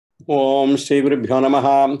Om Shri Gurubhyo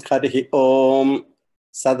Namaha Harihi Om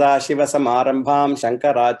Sadashiva Samarambham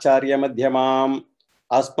Shankaracharya Madhyamam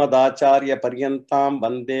Asmadacharya Paryantam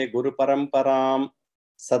Vande Guru Paramparam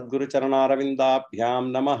Sadguru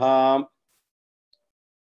Charanaravindaabhyam Namaha.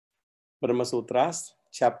 Brahma Sutras,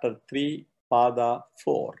 Chapter 3, Pada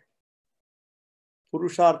 4.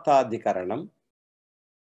 Purusharthadhikaranam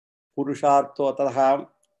Purusharthotataha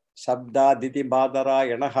Shabdaditi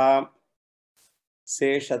Badarayanaha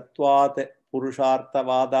Seshatvat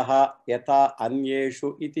Purusharthavadaha Yata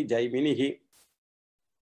Anyeshu iti Jaiminihi.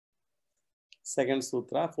 Second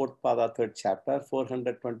Sutra, 4th Pada, 3rd chapter,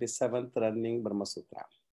 427th running Brahma Sutra.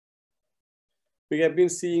 We have been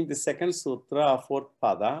seeing the second Sutra of 4th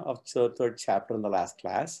Pada of 3rd chapter in the last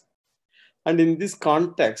class. And in this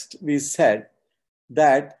context, we said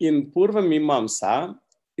that in Purva Mimamsa,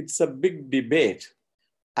 it's a big debate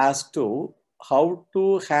as to how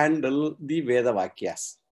to handle the Veda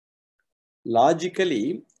Vakyas.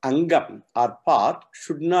 Logically, Angam or part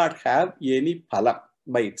should not have any phalam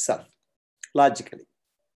by itself, logically.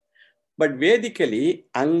 But Vedically,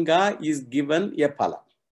 Anga is given a phalam.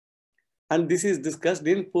 And this is discussed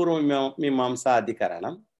in Purva Mimamsa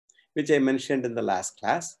Adhikaranam, which I mentioned in the last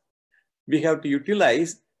class. We have to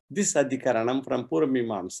utilize this Adhikaranam from Purva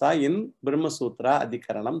Mimamsa in Brahma Sutra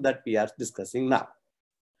Adhikaranam that we are discussing now.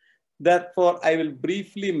 Therefore, I will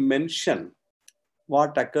briefly mention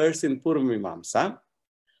what occurs in Purva Mimamsa,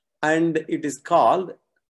 and it is called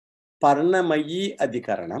Parnamayi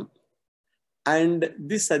Adhikaranam. And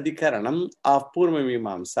this Adhikaranam of Purva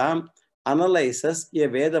Mimamsa analyzes a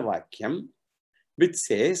Veda Vakyam which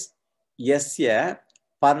says, Yasya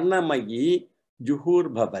Parnamayi Juhur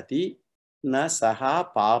Bhavati Na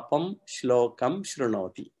Saha Papam Shlokam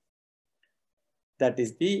Shrunoti. That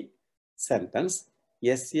is the sentence.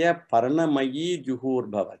 Yasya Parnamayi Juhur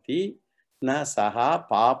Bhavati Na Saha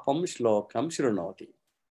Papam Shlokam Shrunoti.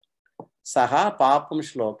 Saha Papam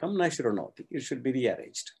Shlokam Na Shrunoti. It should be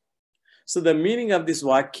rearranged. So the meaning of this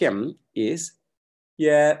Vakyam is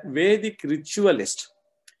a Vedic ritualist,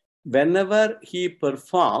 whenever he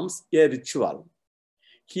performs a ritual,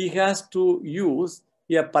 he has to use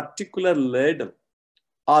a particular ladle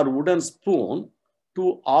or wooden spoon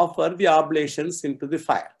to offer the oblations into the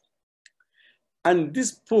fire. And this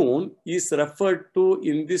spoon is referred to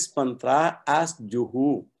in this mantra as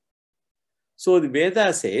Juhu. So the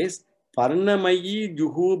Veda says, Parnamayi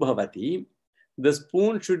Juhu Bhavati. The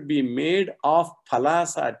spoon should be made of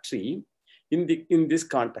Palasa tree in this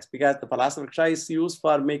context, because the Palasa Vriksha is used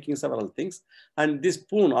for making several things. And this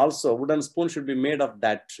spoon also, wooden spoon, should be made of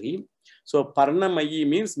that tree. So Parnamayi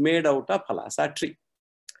means made out of Palasa tree.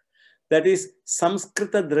 That is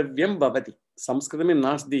Samskrita Dravyam Bhavati. Sanskritam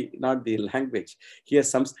is not the language. Here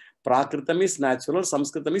Prakritam is natural,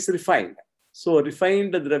 Sanskritam is refined. So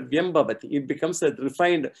refined Dravyam Bhavati. It becomes a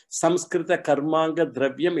refined Samskrita Karmanga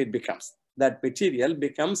Dravyam, it becomes. That material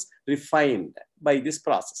becomes refined by this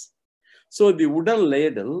process. So the wooden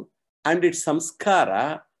ladle and its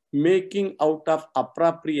samskara making out of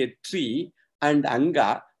appropriate tree and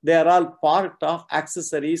anga, they are all part of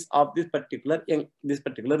accessories of this particular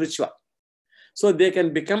ritual. So they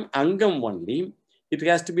can become angam only. It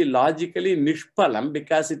has to be logically nishpalam,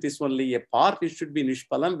 because it is only a part. It should be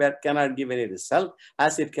nishpalam, where it cannot give any result,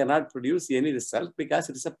 as it cannot produce any result because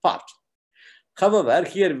it is a part. However,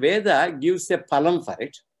 here Veda gives a palam for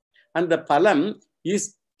it, and the palam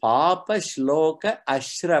is Papa Shloka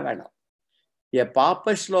Ashravanam. A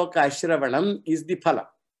Papa Shloka Ashravanam is the palam.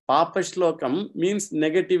 Papa Shlokam means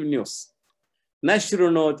negative news.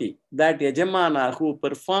 Nashrunoti, that Yajamana who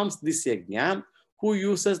performs this yajna, who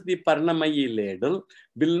uses the Parnamayi ladle,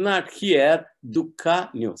 will not hear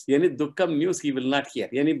dukkha news. Any dukkha news he will not hear,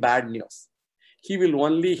 any bad news. He will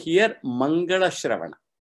only hear Mangala Shravana.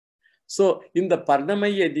 So in the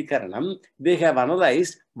Parnamayi Adhikaranam, they have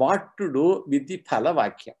analyzed what to do with the Phala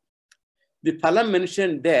Vakyam. The Phala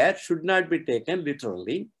mentioned there should not be taken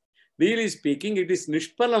literally. Really speaking, it is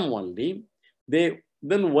Nishpalam only.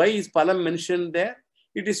 Then why is Phala mentioned there?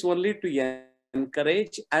 It is only to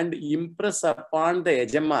encourage and impress upon the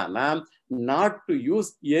Yajamana not to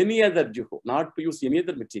use any other juhu, not to use any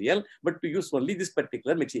other material, but to use only this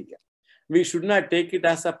particular material. We should not take it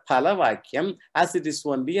as a Phala Vakyam, as it is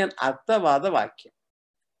only an Arthavada Vakyam.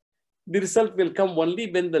 The result will come only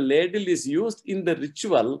when the ladle is used in the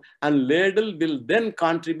ritual, and ladle will then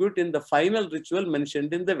contribute in the final ritual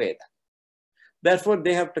mentioned in the Veda. Therefore,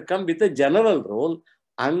 they have to come with a general rule.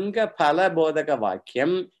 Anga Phala Bodhaka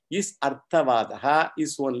Vakyam is Arthavadaha,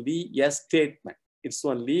 is only a statement. It's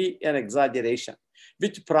only an exaggeration,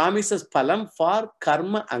 which promises Phalam for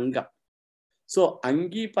Karma Angam. So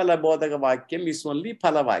Angi Phala Bodhaka Vakyam is only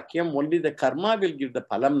Phala Vakyam. Only the karma will give the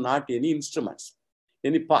phalam, not any instruments,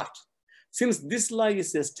 any part. Since this law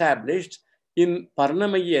is established in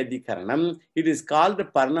Parnamayi Adhikaranam, it is called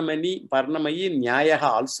Parnamayi Nyayaha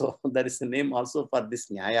also. There is a name also for this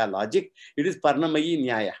Nyaya logic. It is Parnamayi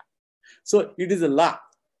Nyayaha. So it is a law.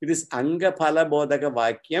 It is Anga Phala Bodhaka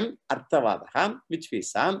Vakyam Arthavadaha, which we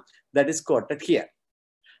saw, that is quoted here.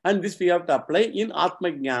 And this we have to apply in Atma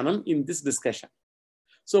Jnanam in this discussion.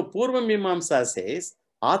 So Purva Mimamsa says,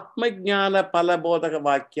 Atma Jnana Phala Bodhaka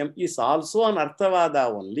Vakyam is also an Arthavada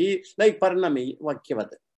only, like Parnamayi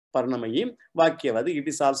Vakyavada. Parnamayi Vakyavada, it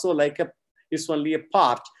is also like it's only a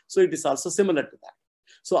part. So it is also similar to that.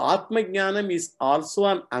 So Atma Jnanam is also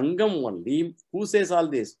an Angam only. Who says all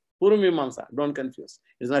this? Purva Mimamsa, don't confuse.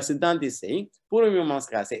 It is not Siddhanta is saying. Purva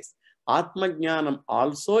Mimamsa says, Atma Jnanam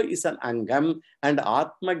also is an Angam, and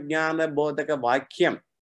Atma Jnana Bodhaka Vakyam,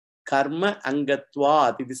 Karma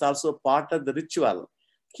Angatvat, it is also part of the ritual.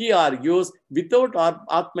 He argues, without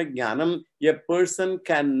Atma Jnanam, a person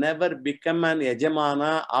can never become an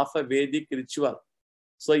Yajamana of a Vedic ritual.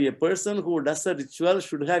 So a person who does a ritual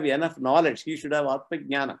should have enough knowledge. He should have Atma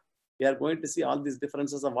Jnana. We are going to see all these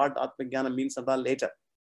differences of what Atma Jnana means and all later.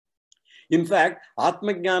 In fact,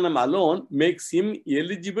 Atma Jnanam alone makes him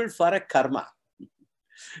eligible for a karma.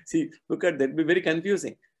 See, look at that, it'll be very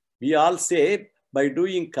confusing. We all say, by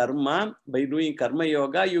doing karma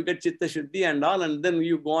yoga, you get chitta shuddhi and all, and then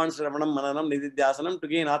you go on Shravanam, Mananam, Nididhyasanam to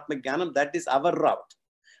gain Atma Jnanam. That is our route.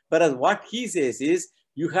 Whereas what he says is,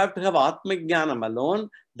 you have to have Atma Jnanam alone.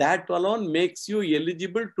 That alone makes you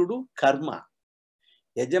eligible to do karma.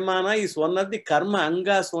 Yajamana is one of the karma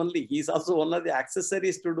angas only. He is also one of the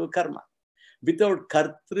accessories to do karma. Without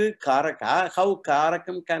kartru karaka, how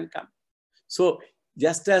karakam can come? So,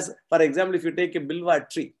 just as, for example, if you take a bilva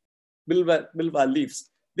tree, bilva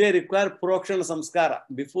leaves, they require prokshana samskara.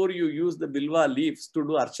 Before you use the bilva leaves to do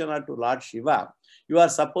archana to Lord Shiva, you are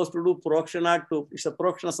supposed to do prokshana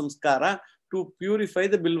samskara to purify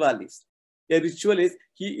the bilva leaves. A ritual is,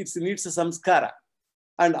 it needs a samskara.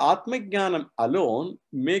 And Atma Jnanam alone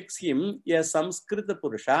makes him a Samskrita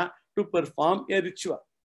Purusha to perform a ritual.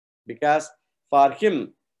 Because for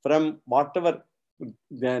him, from whatever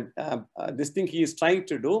this thing he is trying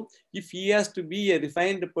to do, if he has to be a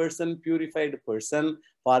refined person, purified person,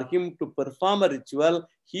 for him to perform a ritual,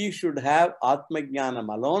 he should have Atma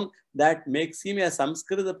Jnanam alone. That makes him a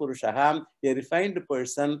Samskrita Purusha, a refined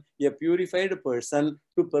person, a purified person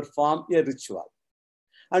to perform a ritual.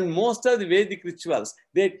 And most of the Vedic rituals,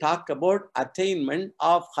 they talk about attainment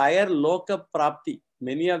of higher loka prapti.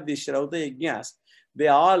 Many of the Shrauta Yajnas, they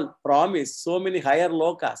all promise so many higher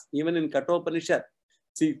lokas, even in Kathopanishad.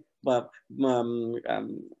 See,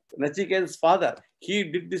 Nachiketa's father, he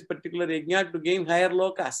did this particular yajna to gain higher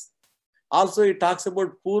lokas. Also, it talks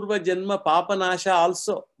about Purva Janma Papa Nasha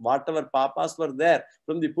also. Whatever papas were there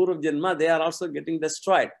from the Purva Janma, they are also getting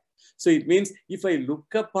destroyed. So it means if I look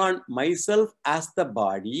upon myself as the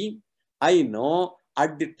body, I know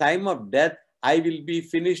at the time of death, I will be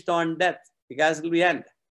finished on death because it will be end.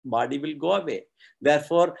 Body will go away.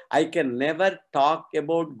 Therefore, I can never talk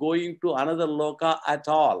about going to another loka at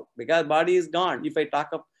all because body is gone. If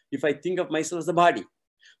I think of myself as a body.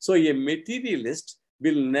 So a materialist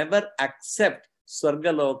will never accept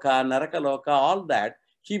Swarga Loka, Naraka Loka, all that.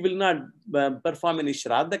 He will not perform any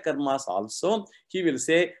Shraddha karmas also. He will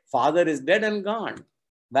say, father is dead and gone.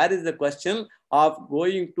 Where is the question of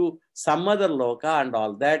going to some other loka and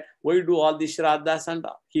all that? Why do all the Shraddhas and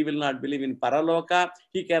all? He will not believe in Paraloka.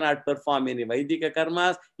 He cannot perform any Vaidika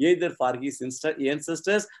karmas, either for his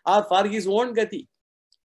ancestors or for his own gati.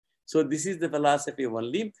 So this is the philosophy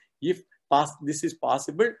only. If this is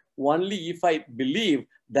possible, only if I believe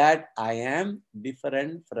that I am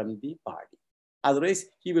different from the body. Otherwise,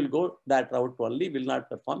 he will go that route only, will not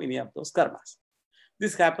perform any of those karmas.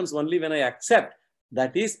 This happens only when I accept,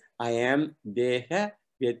 that is, I am Deha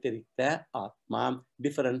Vyatirikta Atma,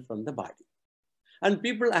 different from the body. And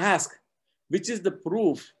people ask, which is the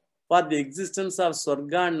proof for the existence of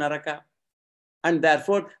Swarga and Naraka? And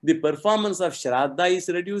therefore, the performance of Shraddha is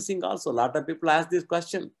reducing also. A lot of people ask this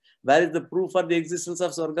question. Where is the proof for the existence of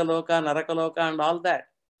Swarga Loka, Naraka Loka and all that?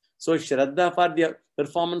 So Shraddha for the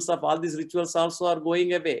performance of all these rituals also are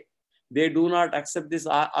going away. They do not accept this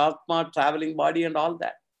Atma, traveling body and all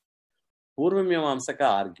that. Purva Mimamsaka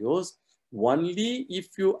argues, only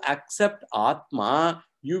if you accept Atma,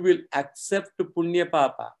 you will accept Punya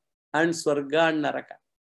Papa and Swarga and Naraka.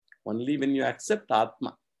 Only when you accept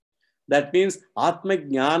Atma. That means Atma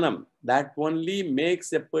Jnanam, that only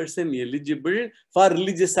makes a person eligible for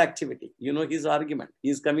religious activity. You know his argument.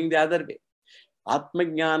 He is coming the other way. Atma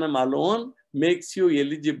Jnanam alone makes you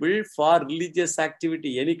eligible for religious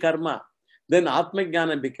activity, any karma. Then Atma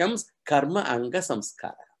Jnana becomes karma anga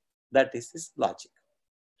samskara. That is his logic.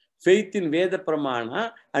 Faith in Veda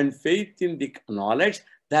Pramana and faith in the knowledge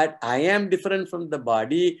that I am different from the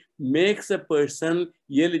body makes a person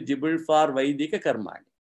eligible for Vaidika karma.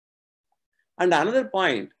 And another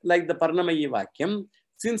point, like the Parnamayi Vakyam,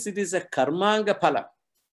 since it is a karmanga phala,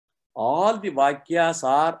 all the Vakyas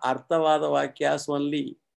are Arthavada Vakyas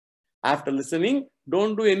only. After listening,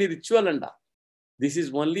 don't do any ritual and all. This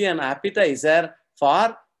is only an appetizer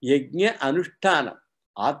for Yajna Anushtanam.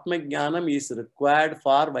 Atma Jnanam is required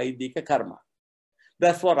for Vaidika karma.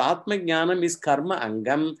 Therefore, Atma Jnanam is karma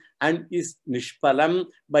angam and is nishpalam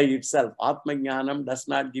by itself. Atma Jnanam does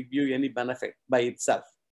not give you any benefit by itself.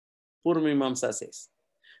 Purvamimamsa says.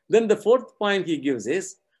 Then the fourth point he gives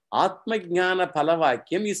is Atma Jnana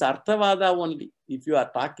Phalavakyam is Arthavada only. If you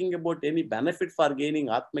are talking about any benefit for gaining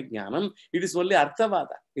Atma Jnanam, it is only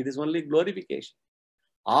Arthavada. It is only glorification.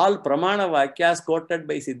 All Pramana Vakyas quoted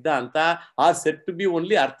by Siddhanta are said to be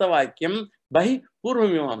only Arthavakyam by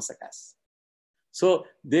Purvamimamsakas. So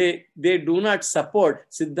they do not support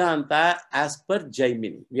Siddhanta as per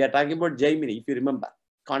Jaimini. We are talking about Jaimini, if you remember.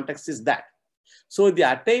 Context is that. So the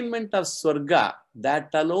attainment of Swarga, that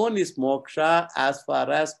alone is moksha as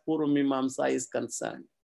far as Purvamimamsa is concerned.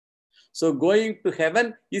 So going to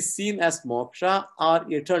heaven is seen as moksha or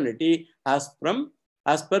eternity as per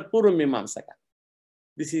Purvamimamsaka.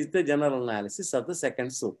 This is the general analysis of the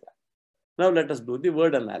second sutra. Now let us do the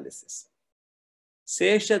word analysis.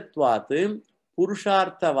 Seshatvat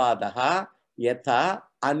Purusharthavadaha yatha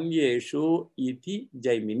anyeshu iti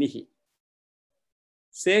jaiminihi.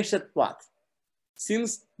 Seshatvat.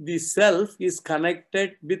 Since the self is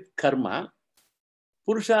connected with karma,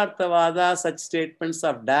 Purusharthavada, such statements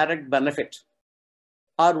of direct benefit,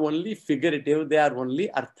 are only figurative, they are only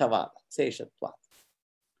Arthavada, Seshatvat.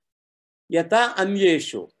 Yata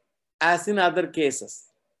anyeshu, as in other cases.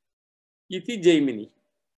 Iti Jaimini.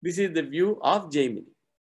 This is the view of Jaimini.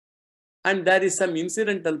 And there is some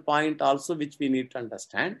incidental point also which we need to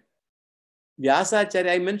understand.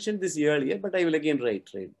 Vyasacharya, I mentioned this earlier, but I will again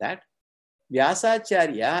reiterate that.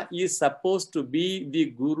 Vyasacharya is supposed to be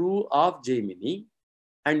the guru of Jaimini,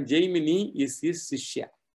 and Jaimini is his Sishya.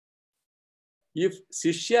 If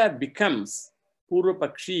Sishya becomes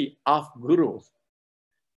Purvapakshi of Guru,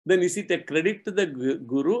 then is it a credit to the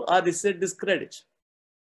Guru or is it a discredit?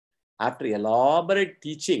 After elaborate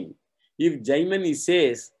teaching, if Jaimini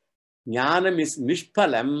says Jnanam is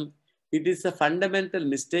Nishpalam, it is a fundamental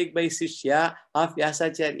mistake by Sishya of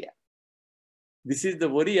Vyasacharya. This is the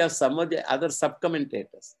worry of some of the other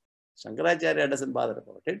sub-commentators. Shankaracharya doesn't bother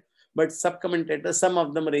about it, but sub-commentators, some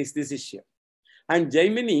of them raise this issue. And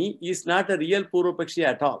Jaimini is not a real Purvapakshi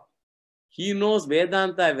at all. He knows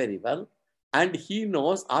Vedanta very well, and he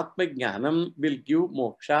knows Atma Jnanam will give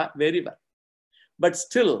moksha very well. But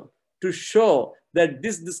still, to show that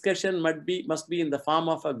this discussion must be in the form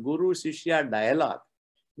of a Guru-Shishya dialogue,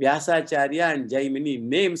 Vyasacharya and Jaimini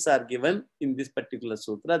names are given in this particular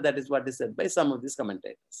sutra. That is what is said by some of these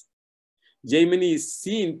commentators. Jaimini is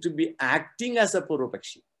seen to be acting as a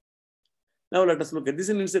Purvapakshi. Now let us look at this, is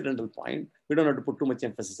an incidental point. We don't have to put too much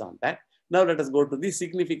emphasis on that. Now let us go to the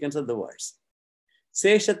significance of the words.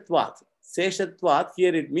 Seshatvat. Seshatvat,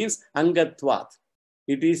 here it means Angatvat.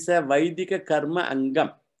 It is a Vaidika karma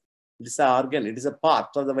angam. It is an organ. It is a part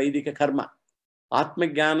of the Vaidika karma. Atma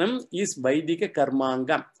Jnanam is Vaidika karma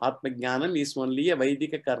angam. Atma Jnanam is only a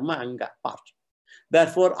Vaidika karma anga part.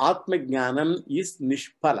 Therefore, Atma Jnanam is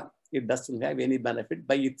Nishpalam. It doesn't have any benefit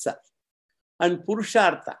by itself. And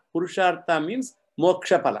Purushartha. Purushartha means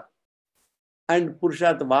Moksha Pala. And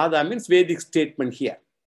Purushartha Vada means Vedic statement here.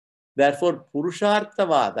 Therefore, Purushartha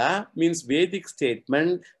Vada means Vedic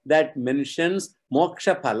statement that mentions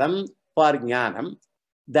Moksha Palam for Jnanam.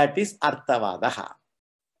 That is Arthavadaha.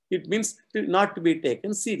 It means not to be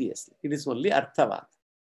taken seriously. It is only Arthavada.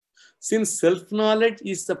 Since self-knowledge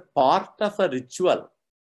is a part of a ritual,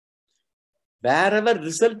 wherever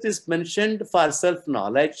result is mentioned for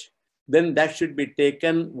self-knowledge, then that should be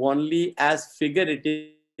taken only as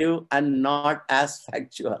figurative and not as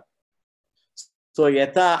factual. So,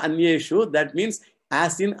 yatha anyeshu, that means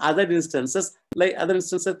as in other instances,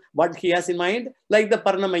 what he has in mind, like the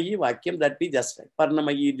Parnamayi Vakyam that we just read.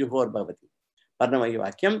 Parnamayi Juhor Bhavati. Parnamayi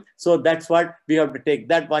Vakyam. So that's what we have to take.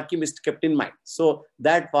 That Vakyam is kept in mind. So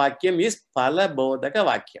that Vakyam is Phala Bodhaka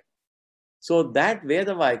Vakyam. So that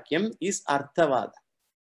Veda Vakyam is Arthavada.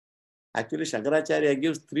 Actually, Shankaracharya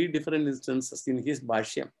gives 3 different instances in his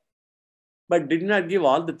Bhashyam, but did not give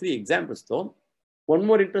all the 3 examples though. One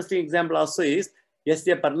more interesting example also is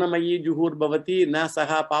Yasya Parnamayi Juhur Bhavati Na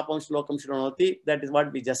Saha Papam Shlokam Shronoti. That is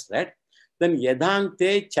what we just read. Then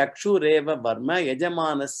Yadante Chakshu Reva Varma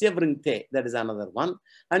Yajamanasya Vrinte. That is another one.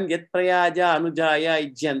 And Yat Prayaja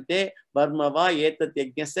Anujaya Ijyante Varmava Yetat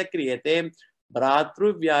Yajnasya Kriyate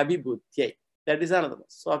Bratru Vyabhibhutye. That is another one.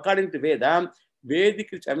 So according to Veda, Vedic,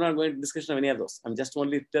 I'm not going to discussion of any of those. I'm just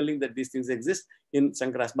only telling that these things exist in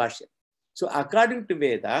Shankara's Bhashya. So according to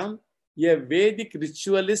Veda, a Vedic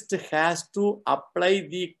ritualist has to apply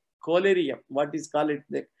the collyrium. What is called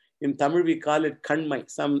it? In Tamil, we call it kanmai,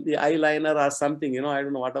 the eyeliner or something, you know, I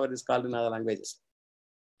don't know, whatever it is called in other languages.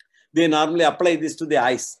 They normally apply this to the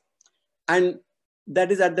eyes. And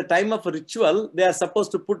that is at the time of a ritual, they are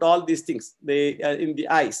supposed to put all these things in the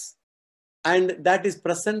eyes. And that is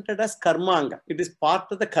presented as karmanga. It is part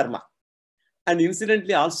of the karma. And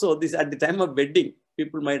incidentally also, this at the time of wedding,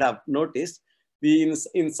 people might have noticed,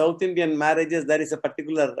 in South Indian marriages, there is a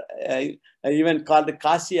particular event called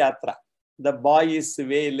Kashi Yatra. The boy is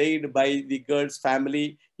waylaid by the girl's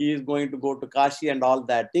family. He is going to go to Kashi and all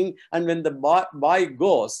that thing. And when the boy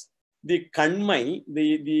goes, the kanmai,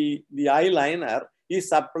 the eyeliner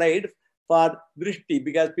is applied for drishti,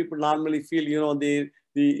 because people normally feel,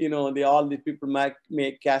 you know, all the people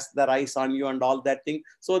may cast their eyes on you and all that thing.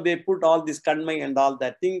 So they put all this kanmai and all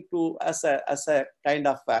that thing to as a kind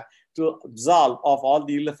of to absolve of all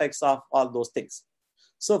the ill effects of all those things.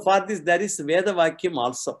 So for this, there is Veda Vakyam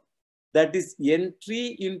also. That is,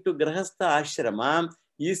 entry into Grahastha Ashrama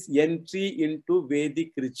is entry into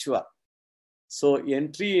Vedic ritual. So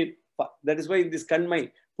entry, that is why in this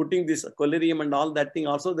kanmai, putting this collyrium and all that thing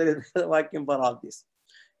also, there is Veda Vakyam for all this.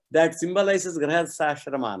 That symbolizes Grahastha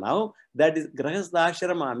Ashrama now. That is, Grahastha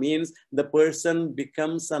Ashrama means the person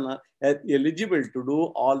becomes eligible to do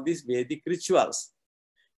all these Vedic rituals.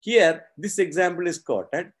 Here, this example is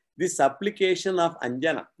quoted. This application of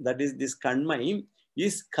Anjana, that is this kanmai,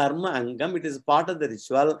 is karma angam. It is part of the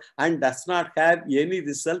ritual and does not have any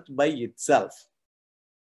result by itself.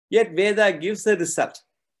 Yet Veda gives a result,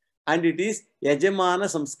 and it is Yajamana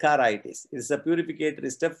Samskara. It is a purificatory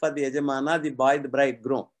step for the Yajamana, the boy, the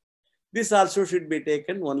bridegroom. This also should be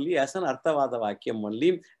taken only as an Arthavada Vakyam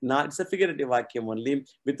only, not it's a figurative Vakyam only,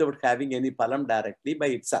 without having any palam directly by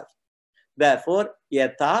itself. Therefore,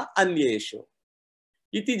 Yatha Anyeshu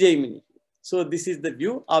Iti Jaimini. So this is the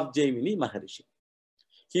view of Jaimini Maharishi.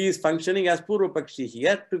 He is functioning as Purvapakshi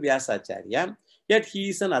here to Vyasacharya, yet he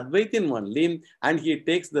is an Advaitin only, and he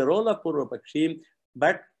takes the role of Purvapakshi,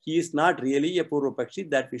 but he is not really a Purvapakshi.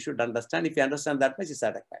 That we should understand. If you understand that much, is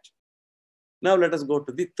adequate. Now let us go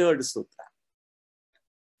to the third sutra.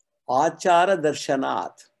 Achara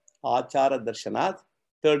Darshanat. Achara Darshanat.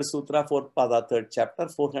 Third sutra, fourth pada, third chapter,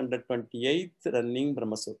 428th running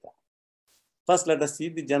Brahma Sutra. First, let us see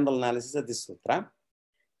the general analysis of this sutra.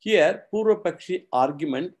 Here, Purvapakshi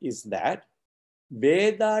argument is that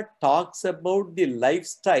Veda talks about the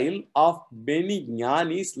lifestyle of many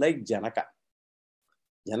jnanis like Janaka.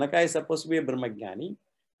 Janaka is supposed to be a Brahmajnani,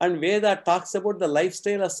 and Veda talks about the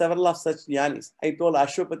lifestyle of several of such jnanis. I told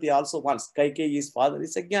Ashwapati also once, Kaikeyi's father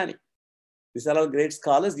is a jnani. These are all great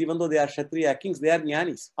scholars, even though they are Kshatriya kings, they are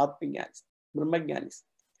jnanis, Atmajnanis, Brahmajnanis.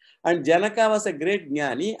 And Janaka was a great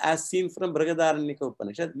jnani, as seen from Brihadaranyaka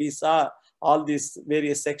Upanishad. We saw all these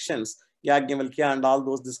various sections, Yajnavalkya and all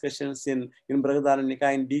those discussions in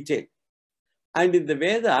Brihadaranyaka in detail. And in the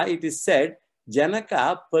Veda, it is said,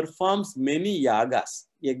 Janaka performs many yagas,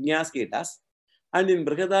 yajnas, kitas. And in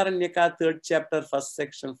Brihadaranyaka, third chapter, first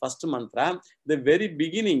section, first mantra, the very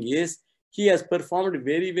beginning is, he has performed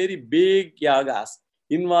very, very big yagas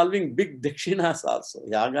involving big dakshinas also.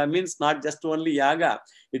 Yaga means not just only yaga.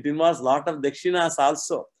 It involves a lot of dakshinas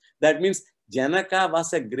also. That means Janaka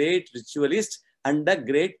was a great ritualist and a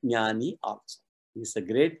great jnani also. He is a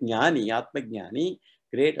great jnani, Atmajnani,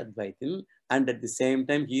 great Advaitin, and at the same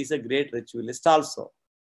time, he is a great ritualist also.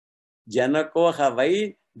 Janako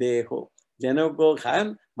havai deho. Janako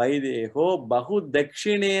ham Vaideho Bahu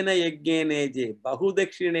Dakshinena Yajneneje. Bahu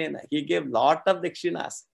Dakshinena. He gave lot of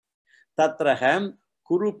Dakshinas. Tatraham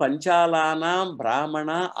Kuru Panchalanam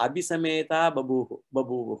Brahmana Abhisameta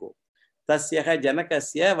Babuhu. Tasyaha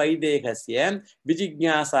Janakasya Vaidehasya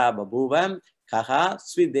Vijignasa Babuvam Kaha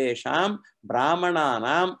Svidesham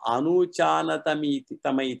Brahmananam Anuchanatamiti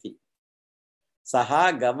Tamaiti.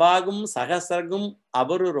 Saha Gavagum Sahasragum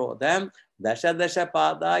Abarurodam Dasha Dasha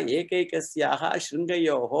Pada Ekaikasyaha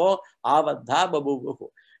Shringayoho Avadha Babuhu.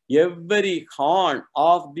 Every horn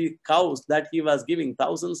of the cows that he was giving,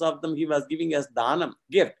 thousands of them he was giving as dhanam,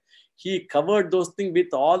 gift. He covered those things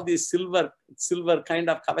with all the silver kind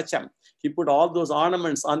of kavacham. He put all those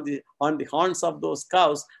ornaments on the horns of those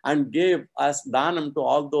cows and gave as dhanam to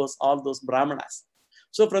all those brahmanas.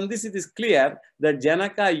 So from this it is clear that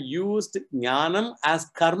Janaka used Jnanam as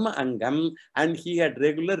karma angam and he had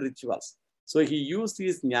regular rituals. So he used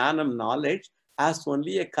his Jnanam knowledge as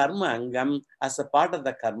only a karma angam, as a part of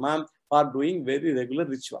the karma for doing very regular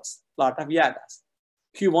rituals, lot of yagas.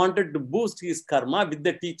 He wanted to boost his karma with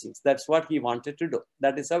the teachings. That's what he wanted to do.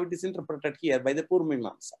 That is how it is interpreted here by the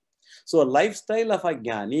Purvamimamsa. So a lifestyle of a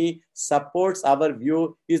Jnani supports our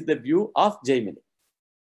view, is the view of Jaimini.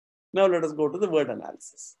 Now let us go to the word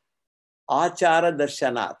analysis. Achara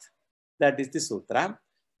Darshanat, that is the sutra.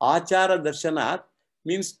 Achara Darshanat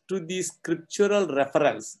means to the scriptural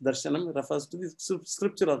reference. Darshanam refers to the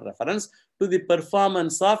scriptural reference to the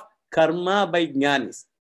performance of karma by Jnanis.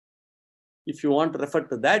 If you want to refer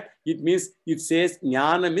to that, it means it says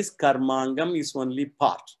Jnanam is karmangam is only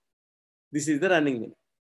part. This is the running meaning.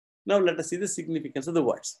 Now let us see the significance of the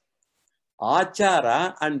words.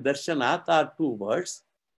 Achara and Darshanat are two words.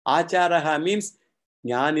 Acharaha means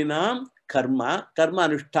Jnaninam karma, karma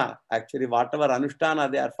anushtana. Actually, whatever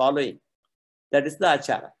anushtana they are following, that is the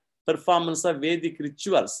achara. Performance of Vedic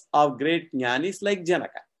rituals of great Jnanis like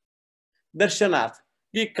Janaka. Darshanat,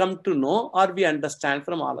 we come to know or we understand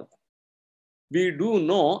from all of them. We do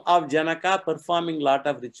know of Janaka performing lot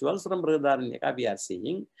of rituals from Brihadaranyaka, we are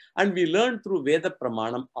seeing, and we learn through Veda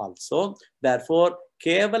Pramanam also. Therefore,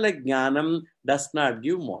 Kevala Jnanam does not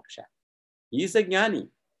give moksha. He is a Jnani,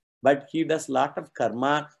 but he does lot of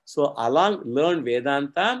karma. So, along learn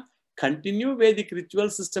Vedanta, continue Vedic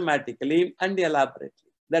rituals systematically and elaborately.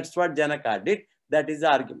 That's what Janaka did. That is the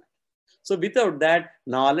argument. So, without that,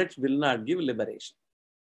 knowledge will not give liberation.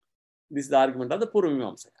 This is the argument of the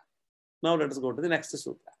Purvamimamsaka. Now let us go to the next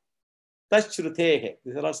sutra. Tashrutehe.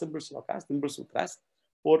 These are all simple slokas, simple sutras.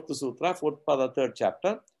 Fourth sutra, fourth pada, third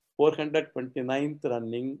chapter, 429th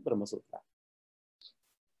running Brahma Sutra.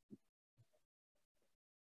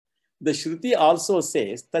 The Shruti also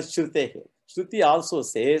says, Tashrutehe. Shruti also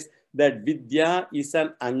says that Vidya is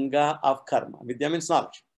an anga of karma. Vidya means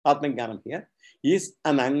knowledge. Atmajnanam here is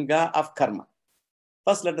an anga of karma.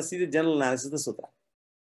 First, let us see the general analysis of the sutra.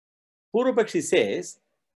 Purvapakshi says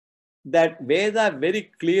that Veda very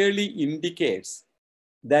clearly indicates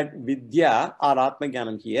that Vidya or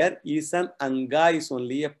Atmajnanam here is an anga, is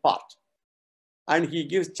only a part. And he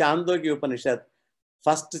gives Chandogya Upanishad,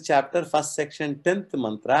 first chapter, first section, 10th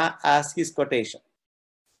mantra as his quotation.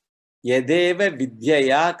 Yadeva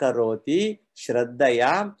Vidyaya Karoti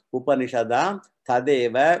Shraddaya Upanishada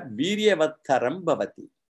Tadeva Viryavattaram Bhavati.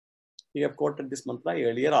 We have quoted this mantra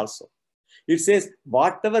earlier also. It says,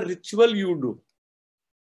 whatever ritual you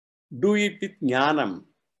do it with jnanam.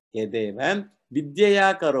 Yadeva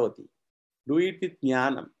vidyaya karoti. Do it with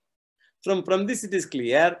jnanam. From this it is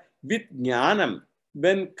clear, with jnanam,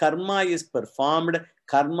 when karma is performed,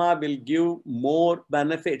 karma will give more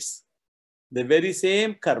benefits. The very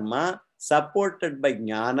same karma supported by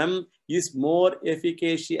jnanam is more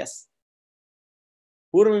efficacious.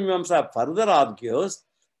 Purvamimamsa further argues,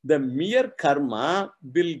 the mere karma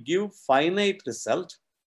will give finite result,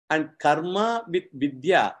 and karma with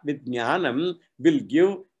vidya, with jnanam, will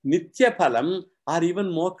give nitya phalam or even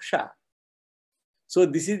moksha. So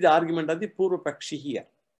this is the argument of the Purvapakshi here.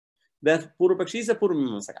 The Purvapakshi is a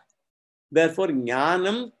Purvamimamsaka. Therefore,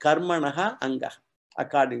 jnanam karmanaha anga.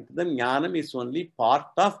 According to them, jnanam is only part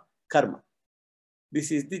of karma.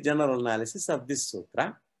 This is the general analysis of this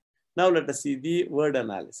sutra. Now let us see the word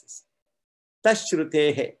analysis.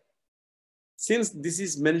 Tashrutehe. Since this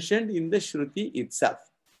is mentioned in the Shruti itself,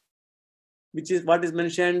 which is what is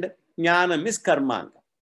mentioned, jnanam is karmanga.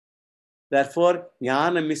 Therefore,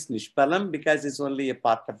 jnanam is nishpalam because it's only a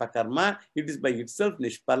part of a karma. It is by itself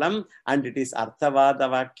nishpalam and it is arthavada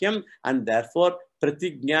vakyam, and therefore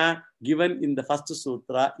pratigna given in the first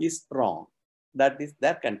sutra is wrong. That is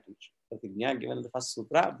their contention. Pratigna given in the first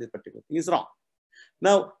sutra of this particular thing is wrong.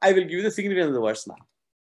 Now, I will give you the significance of the words now.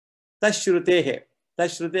 Tashrutehe.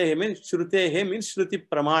 Tashrutehe means Shruti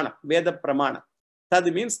Pramana, Veda Pramana.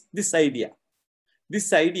 Tad means this idea.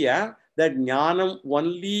 This idea that jnanam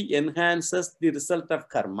only enhances the result of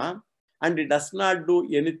karma and it does not do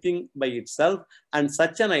anything by itself, and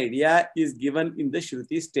such an idea is given in the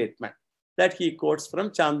Shruti statement that he quotes from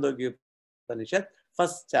Chandogya Upanishad,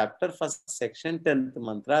 first chapter, first section, 10th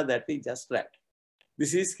mantra that we just read.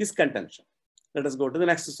 This is his contention. Let us go to the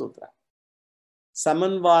next sutra.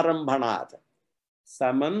 Samanvarambhanat.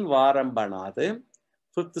 Samanvarambhanat.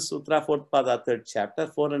 Fifth sutra, fourth pada, third chapter,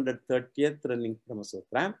 430th running Brahma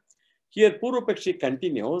Sutra. Here Purvapakshi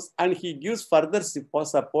continues and he gives further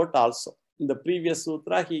support also. In the previous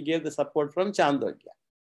sutra, he gave the support from Chandogya.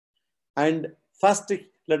 And first,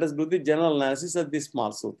 let us do the general analysis of this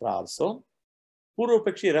small sutra also.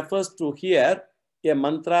 Purvapakshi refers to here a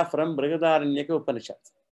mantra from Brihadaranyaka Upanishad,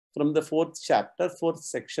 from the 4th chapter, 4th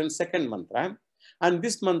section, 2nd mantra. And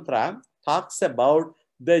this mantra talks about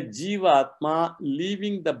the Jivatma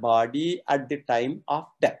leaving the body at the time of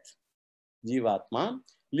death. Jivatma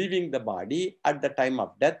leaving the body at the time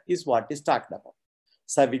of death is what is talked about.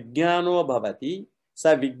 Sa vijnano bhavati,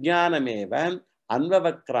 sa vijnanameva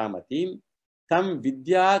anvavakramati, tam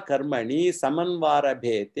vidya karmani samanvara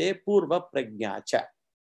bhete purva prajnacha.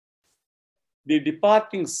 The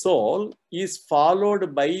departing soul is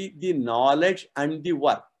followed by the knowledge and the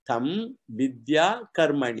work. Tam vidya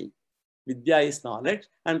karmani. Vidya is knowledge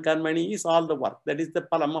and karmani is all the work. That is the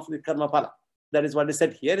palam of the karma phala. That is what is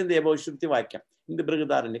said here in the above Shruti Vakyam, in the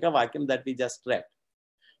Brihadaranyaka Vakyam that we just read.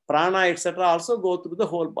 Prana, etc. also go through the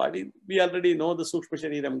whole body. We already know the Sukshma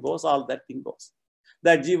Shariram goes, all that thing goes.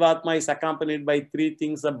 That Jivatma is accompanied by 3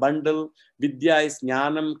 things, a bundle. Vidya is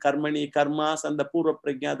Jnanam, Karmani, Karmas, and the Purva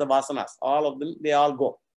Prajna, the Vasanas. All of them, they all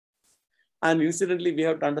go. And incidentally, we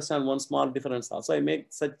have to understand one small difference also. I make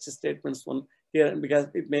such statements here because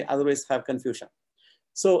it may otherwise have confusion.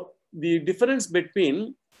 So the difference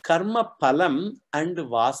between karma palam and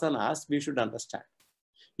vasanas we should understand.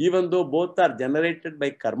 Even though both are generated by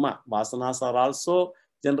karma, vasanas are also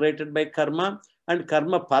generated by karma, and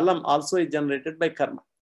karma palam also is generated by karma.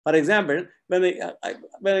 For example, when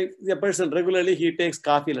a person regularly he takes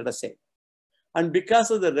coffee, let us say, and because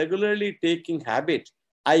of the regularly taking habit,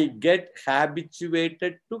 I get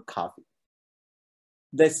habituated to coffee.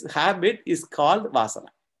 This habit is called vasana.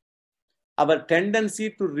 Our tendency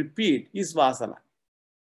to repeat is vasana.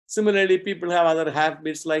 Similarly, people have other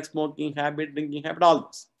habits like smoking habit, drinking habit, all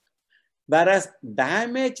those. Whereas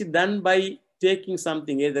damage done by taking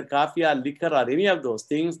something, either coffee or liquor or any of those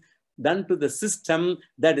things, done to the system,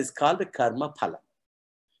 that is called karma phala,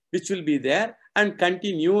 which will be there and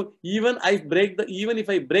continue even if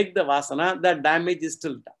I break the vasana, that damage is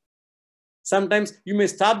still done. Sometimes you may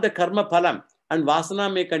stop the karma phalam and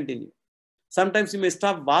vasana may continue. Sometimes you may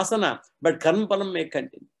stop vasana, but karma phalam may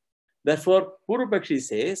continue. Therefore, Purvapakshi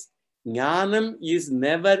says, Jnanam is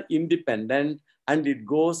never independent and it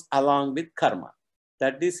goes along with karma.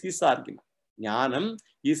 That is his argument. Jnanam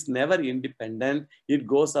is never independent, it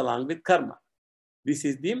goes along with karma. This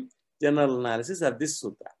is the general analysis of this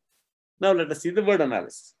sutra. Now let us see the word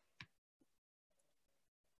analysis.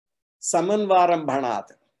 Samanvaram bhanat.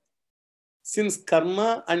 Since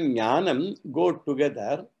karma and jnanam go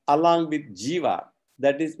together along with jiva,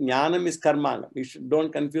 that is, jnanam is karma. We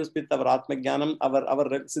don't confuse with our atma jnanam, our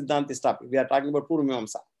siddhanti topic. We are talking about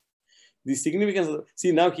Purvamimamsa. The significance of,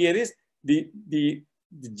 see now here is the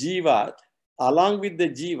jiva, along with the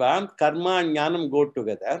jiva, karma and jnanam go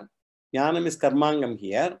together. Jnanam is karmangam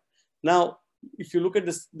here. Now, if you look at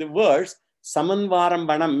this, the words, samanvaram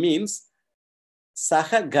banam means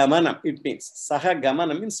saha gamanam. It means saha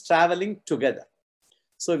gamanam means traveling together.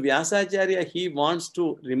 So Vyasacharya, he wants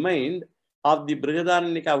to remind of the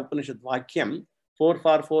Brihadaranyaka Upanishad Vakyam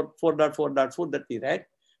 4.4.4 that we read,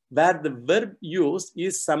 where the verb used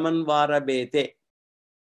is samanvara bhete.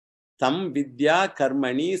 Tam vidya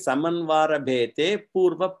karmani samanvara bhete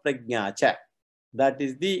purva prajnacha. That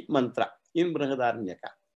is the mantra in Brihadaranyaka.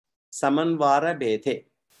 Samanvara bhete.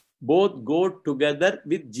 Both go together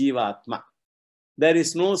with jivatma. There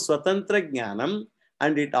is no swatantra jnanam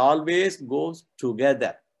and it always goes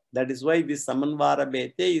together. That is why this samanvara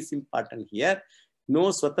bhete is important here. No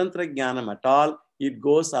swatantra jnanam at all. It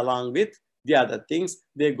goes along with the other things.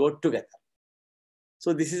 They go together.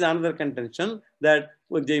 So this is another contention that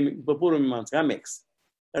Purvamimamsa makes.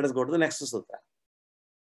 Let us go to the next sutra.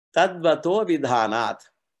 Tadvato vidhanat.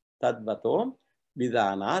 Tadvato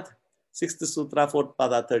vidhanat. 6th sutra, 4th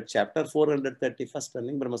pada, 3rd chapter, 431st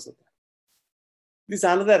running Brahma Sutra. This is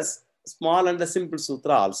another small and a simple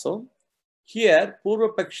sutra also. Here,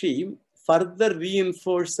 Purvapakshi further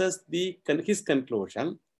reinforces his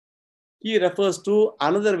conclusion. He refers to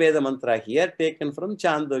another Veda mantra here taken from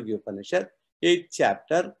Chandogya Upanishad, 8th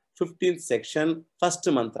chapter, 15th section,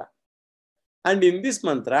 1st mantra. And in this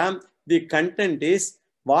mantra, the content is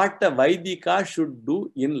what a Vaidika should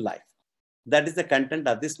do in life. That is the content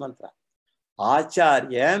of this mantra.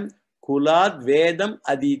 Acharya kulad vedam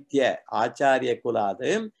aditya. Acharya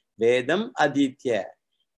kulad vedam aditya.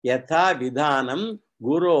 Yatha vidhanam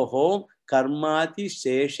guroho karmati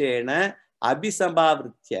sheshena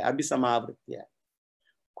abhisamavritya.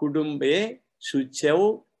 Kudumbe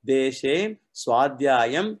shuchev deshe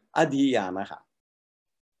swadhyayam adhiyanaha.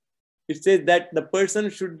 It says that the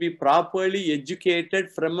person should be properly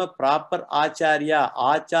educated from a proper acharya.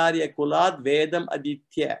 Acharya kulad vedam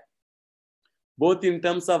aditya. Both in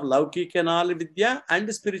terms of laukika knowledge vidya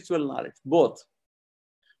and spiritual knowledge. Both.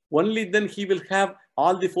 only then he will have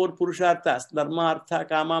all the four purusharthas, dharma, artha,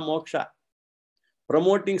 kama, moksha.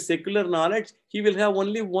 Promoting secular knowledge, he will have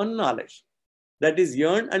only one knowledge, that is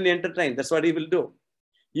earn and entertain. That's what he will do.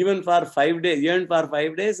 Even for 5 days, earn for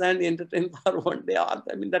 5 days and entertain for 1 day.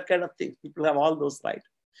 I mean, that kind of thing. People have all those right.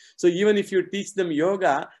 So even if you teach them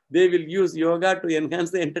yoga, they will use yoga to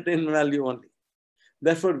enhance the entertainment value only.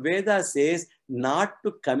 Therefore, Veda says not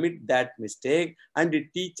to commit that mistake, and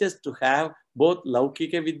it teaches to have both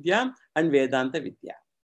Laukika Vidya and Vedanta Vidya,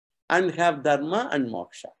 and have Dharma and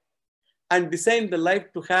Moksha, and design the life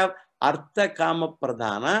to have Artha Kama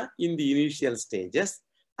Pradhana in the initial stages,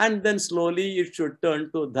 and then slowly it should turn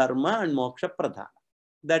to Dharma and Moksha Pradhana.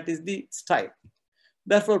 That is the style.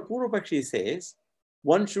 Therefore, Purvapakshi says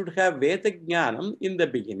one should have Veda Jnanam in the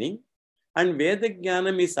beginning, and Veda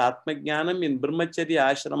Jnanam is Atma Jnanam in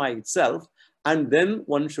Brahmacharya Ashrama itself, and then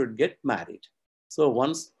one should get married. So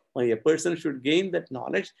once a person should gain that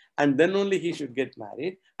knowledge, and then only he should get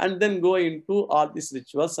married, and then go into all these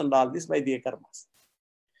rituals and all these Vaidya karmas.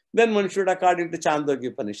 Then one should, according to Chandogya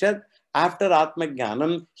Upanishad, after Atma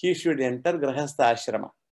Jnanam, he should enter Grahastha Ashrama.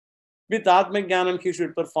 With Atma Jnanam, he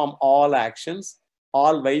should perform all actions,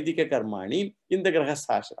 all Vaidika karmani in the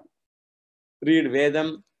Grahastha Ashrama. Read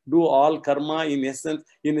Vedam, do all karma in essence.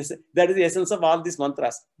 That is the essence of all these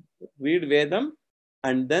mantras. Read Vedam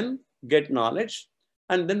and then get knowledge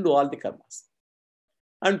and then do all the karmas.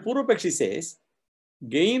 And Purvapakshi says,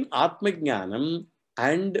 gain Atma Jnanam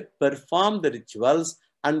and perform the rituals,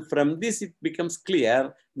 and from this it becomes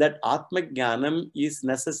clear that Atma Jnanam is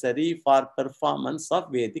necessary for performance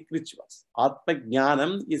of Vedic rituals. Atma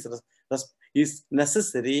Jnanam is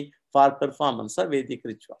necessary for performance of Vedic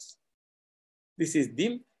rituals. This is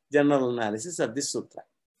the general analysis of this sutra.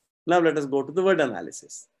 Now let us go to the word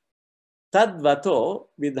analysis. Tadvato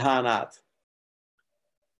vidhanat.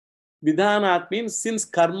 Vidhanat means since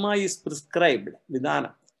karma is prescribed.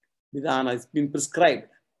 Vidhana has been prescribed.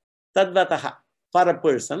 Tadvataha, for a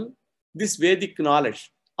person, this Vedic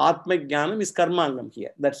knowledge, Atma Jnanam is karmangam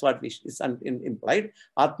here. That's what is implied.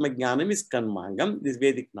 Atma Jnanam is karmangam, this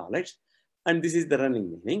Vedic knowledge. And this is the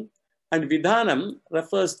running meaning. And Vidhanam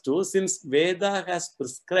refers to, since Veda has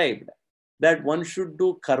prescribed that one should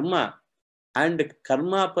do karma, and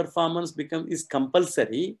karma performance is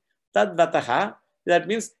compulsory, Tadvataha, that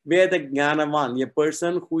means Veda Jnanavan, a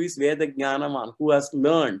person who is Veda Jnanavan, who has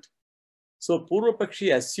learned. So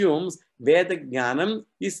Purvapakshi assumes Veda Jnanam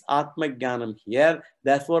is Atma Jnanam here.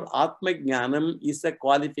 Therefore, Atma Jnanam is a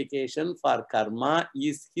qualification for karma,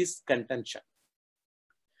 is his contention.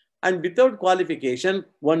 And without qualification,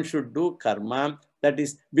 one should do karma. That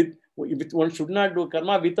is, one should not do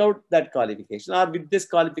karma without that qualification, or with this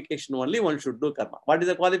qualification only one should do karma. What is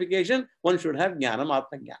the qualification? One should have Jnanam,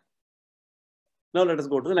 Atma Jnanam. Now let us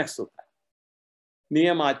go to the next sutra.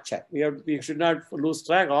 Niyamacha. We should not lose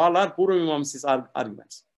track. All are Purvamimamsis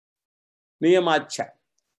arguments. Niyamacha.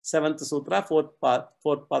 7th Sutra, 4th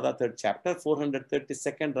Pada, 3rd chapter,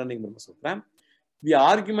 432nd running Brahma Sutra. The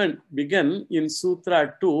argument began in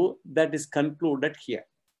Sutra 2 that is concluded here.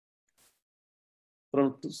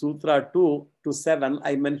 From Sutra 2 to 7,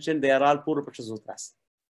 I mentioned they are all Purvapaksha Sutras.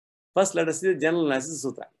 First, let us see the general analysis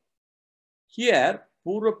Sutra. Here,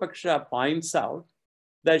 Purvapaksha points out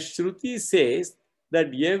that Shruti says that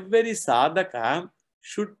every sadhaka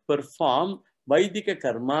should perform Vaidika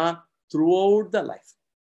karma throughout the life.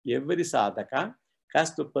 Every sadhaka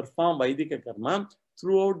has to perform Vaidika karma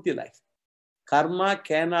throughout the life. Karma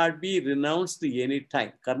cannot be renounced any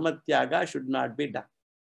time. Karma tyaga should not be done.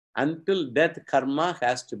 Until death, karma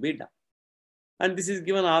has to be done. And this is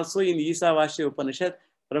given also in Isavasya Upanishad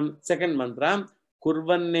from 2nd mantra,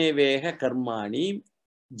 Kurvanne veha karmani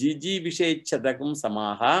jiji vishechadakam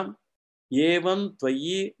samaha evam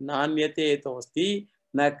tvayi nanyate tosti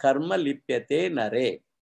na karma lipyate nare.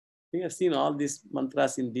 We have seen all these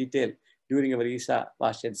mantras in detail during our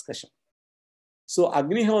Isavasya discussion. So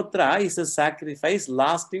Agnihotra is a sacrifice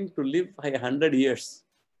lasting to live 100 years.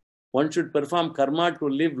 One should perform karma to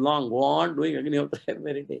live long. Go on doing Agnihotra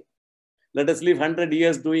every day. Let us live 100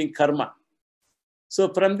 years doing karma.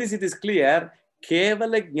 So from this it is clear,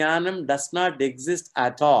 Kevala Jnanam does not exist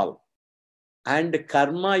at all. And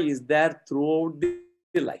karma is there throughout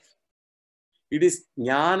the life. It is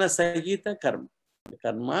Jnana Sahita karma.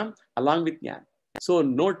 Karma along with Jnana. So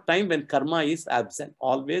no time when karma is absent.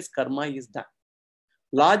 Always karma is done.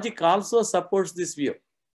 Logic also supports this view.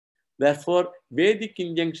 Therefore, Vedic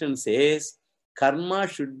injunction says karma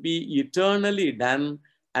should be eternally done,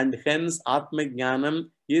 and hence Atma Jnanam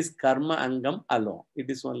is karma angam alone. It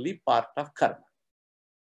is only part of karma.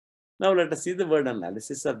 Now let us see the word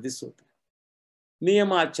analysis of this sutra.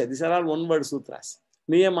 Niyamacha, these are all one word sutras.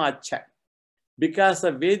 Niyamacha. Because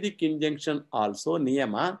of Vedic injunction also,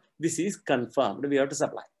 niyama, this is confirmed. We have to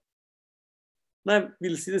supply. Now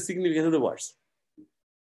we'll see the significance of the words.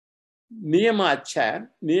 Niyamacha,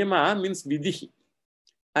 niyama means vidhi,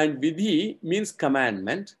 and vidhi means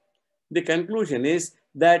commandment. The conclusion is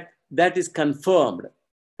that that is confirmed.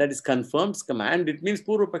 That is confirmed command. It means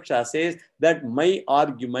Purva-paksha says that my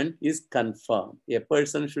argument is confirmed. A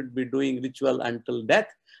person should be doing ritual until death,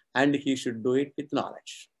 and he should do it with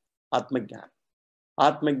knowledge. Atmajnana.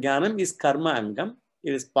 Atmajnanam is karma angam.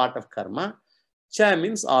 It is part of karma. Cha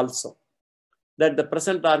means also. That the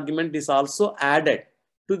present argument is also added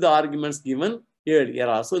to the arguments given earlier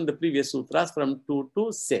also in the previous sutras from 2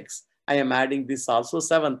 to 6. I am adding this also,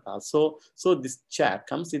 7th also. So this cha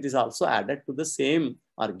comes, it is also added to the same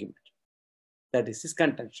argument. That is his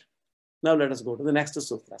contention. Now let us go to the next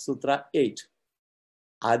sutra, Sutra 8.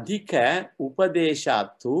 Adhika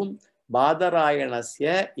upadeshatu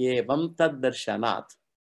badarayanasya evam taddarshanat.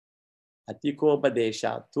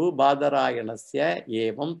 Adhikopadeshatu badarayanasya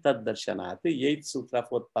evam taddarshanat. 8th Sutra,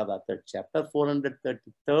 4th Pada, 3rd chapter,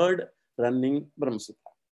 433rd running Brahma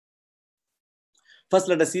Sutra. First,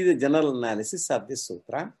 let us see the general analysis of this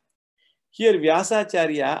sutra. Here,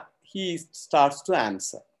 Vyasacharya, he starts to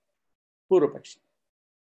answer Purva-pakshi.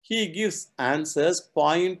 He gives answers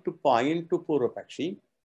point to Purva-pakshi.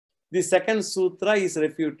 The second sutra is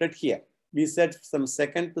refuted here. We said from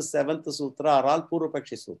 2nd to 7th sutra are all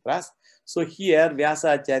Purva-pakshi sutras. So here,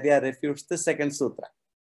 Vyasacharya refutes the second sutra.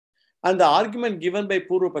 And the argument given by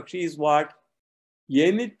Purva-pakshi is what?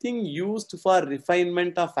 Anything used for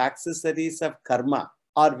refinement of accessories of karma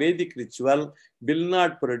or Vedic ritual will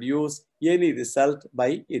not produce any result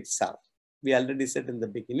by itself. We already said in the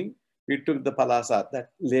beginning, we took the palasa,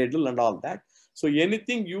 that ladle and all that. So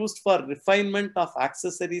anything used for refinement of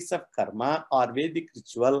accessories of karma or Vedic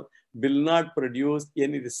ritual will not produce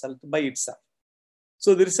any result by itself.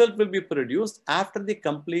 So the result will be produced after the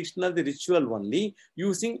completion of the ritual only,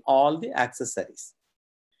 using all the accessories.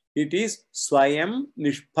 It is swayam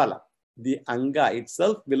nishphala. The anga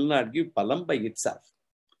itself will not give palam by itself.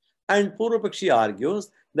 And Purva-pakshi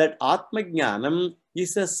argues that Atmajnanam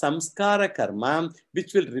is a samskara karma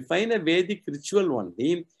which will refine a Vedic ritual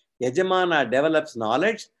only. Yajamana develops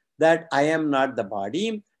knowledge that I am not the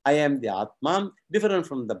body, I am the Atma, different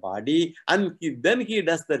from the body, and then he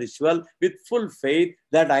does the ritual with full faith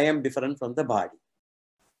that I am different from the body.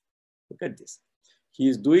 Look at this. He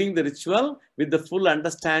is doing the ritual with the full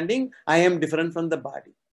understanding, I am different from the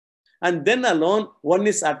body. And then alone, one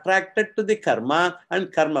is attracted to the karma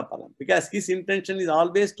and karma palam. Because his intention is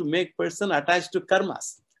always to make person attached to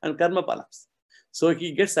karmas and karma palams. So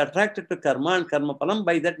he gets attracted to karma and karma palam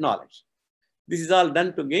by that knowledge. This is all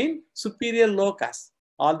done to gain superior lokas,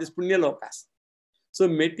 all these punya lokas. So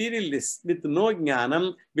materialists with no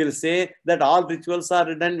jnanam will say that all rituals are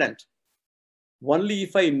redundant. Only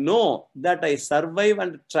if I know that I survive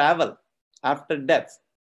and travel after death,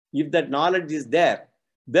 if that knowledge is there,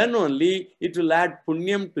 then only it will add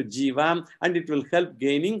punyam to jiva and it will help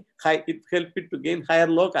gaining it to gain higher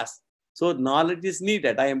lokas. So knowledge is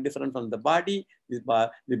needed. I am different from the body.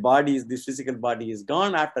 This physical body is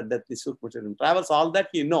gone. After death, the Sukha travels. All that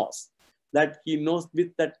he knows. That he knows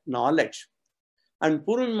with that knowledge. And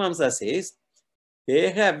Purva-mimamsa says,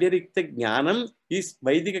 Deha Avyarikta Jnanam is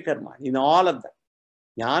Vaidika karma. In all of that,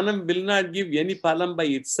 Jnanam will not give any palam by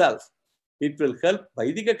itself. It will help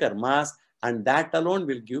Vaidika karmas, and that alone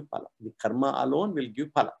will give palam. The karma alone will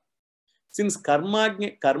give palam. Since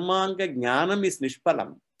karmanga jnanam is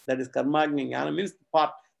nishpalam, that is karmagnya jnanam means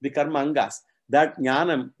part, the karma angas, that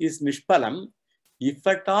jnanam is nishpalam. If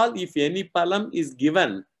at all, if any palam is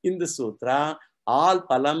given in the sutra, all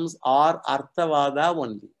palams are arthavada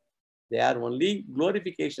only. They are only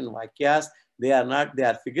glorification vakyas. They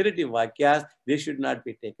are figurative vakyas. They should not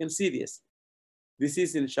be taken seriously. This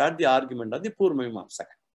is in short the argument of the Purva-mimamsaka.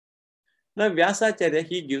 Now Vyasacharya,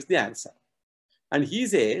 he gives the answer. And he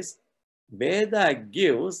says, Veda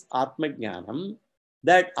gives Atmajnanam,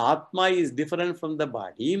 that Atma is different from the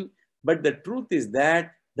body, but the truth is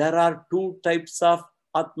that there are two types of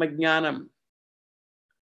Atmajnanam.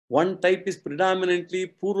 One type is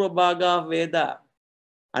predominantly Purva Bhaga of Veda,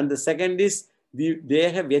 and the second is the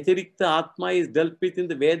Deha Vyatirikta Atma is dealt with in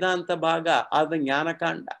the Vedanta Bhaga or the Jnana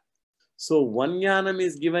Kanda. So one Jnanam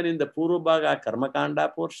is given in the Purva Bhaga Karma Kanda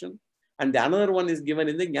portion, and the another one is given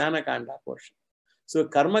in the Jnana Kanda portion. So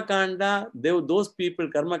Karma Kanda, those people,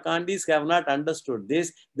 Karma Kandis, have not understood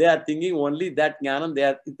this. They are thinking only that Jnanam,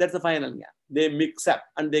 that's the final Jnana. They mix up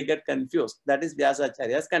and they get confused. That is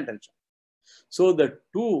Vyasacharya's contention. So the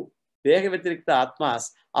two Deha Vyatirikta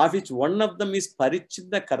Atmas, of which one of them is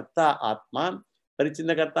Parichidda Karta Atma,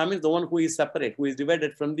 Parichinna karta means the one who is separate, who is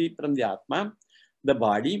divided from the Atma, the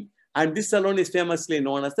body. And this alone is famously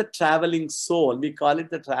known as the traveling soul. We call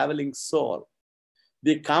it the traveling soul.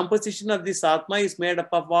 The composition of this Atma is made up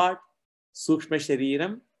of what? Sukshma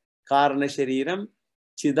Shariram, Karana Shariram,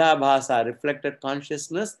 Chidabhasa, reflected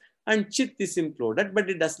consciousness, and Chit is included, but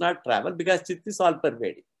it does not travel because Chit is all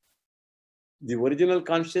pervading. The original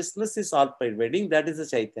consciousness is all pervading, that is the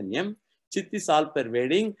Chaitanyam. Chit is all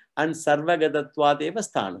pervading, and Sarvagadatvad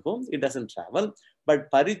Sthanuhum, it doesn't travel. But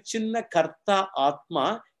Parichinna Karta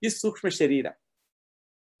Atma is Sukshma Sharira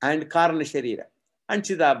and Karana Sharira and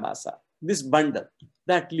Chidabhasa, this bundle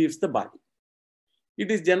that leaves the body.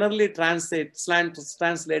 It is generally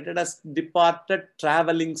translated as departed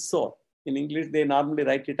traveling soul. In English, they normally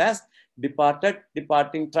write it as departed,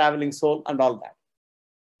 departing, traveling soul, and all that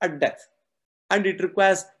at death. And it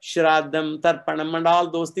requires Shraddham, Tarpanam, and all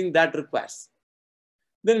those things that requires.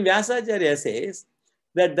 Then Vyasacharya says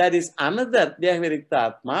that there is another Dehavirikta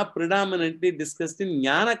Atma predominantly discussed in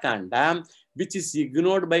Jnana Kanda, which is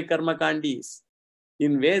ignored by Karma Kandis.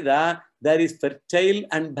 In Veda, there is fertile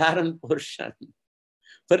and barren portion.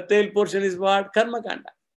 Fertile portion is what? Karma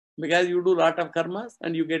Kanda. Because you do a lot of karmas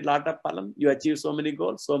and you get a lot of phalam. You achieve so many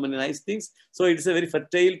goals, so many nice things. So it is a very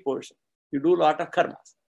fertile portion. You do a lot of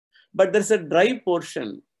karmas. But there's a dry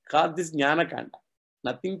portion called this Jnana Kanda.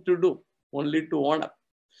 Nothing to do, only to own up.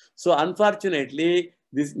 So unfortunately,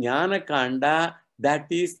 this Jnana Kanda, that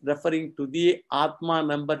is referring to the Atma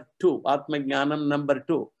number 2, Atma Jnanam number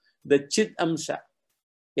 2, the Chit Amsha,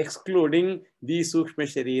 excluding the Sukshma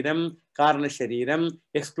Shariram, Karana Shariram,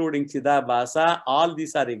 excluding Chidabhasa, all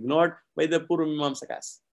these are ignored by the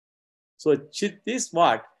Purvamimamsakas. So Chit is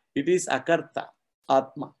what? It is Akarta,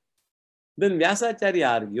 Atma. Then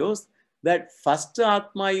Vyasacharya argues that first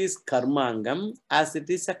Atma is Karmangam as it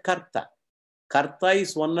is a Karta. Karta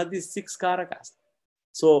is one of the 6 Karakas.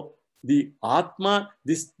 So the Atma,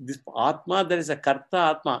 this Atma, there is a Karta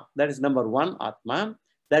Atma, that is number 1 Atma,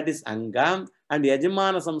 that is Angam, and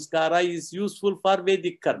Yajamana Samskara is useful for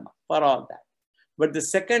Vedic Karma, for all that. But the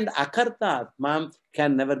second Akarta Atma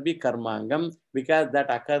can never be Karmangam because that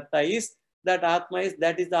Akarta is, that Atma is,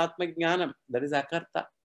 that is the Atma Jnanam, that is Akarta.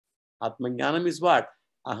 Atma Jnanam is what?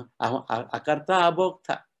 Akarta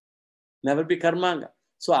Abhokta, never be Karmanga.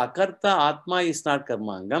 So Akarta Atma is not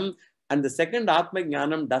Karmangam, and the second Atma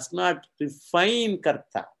Jnanam does not refine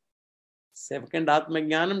Karta. Second Atma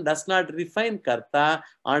Jnanam does not refine Karta,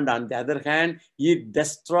 and on the other hand, it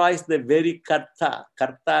destroys the very Karta.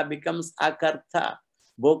 Karta becomes Akarta.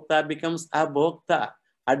 Bhokta becomes Abhokta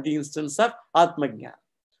at the instance of Atma Jnana.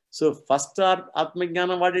 So first Atma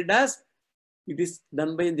Jnana, what it does? It is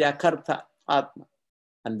done by the Akarta Atma.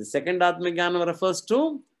 And the second Atma Jnana refers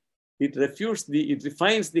to, it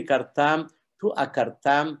refines the Karta to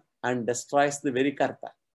Akarta and destroys the very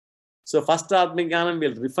Karta. So first Atma Jnanam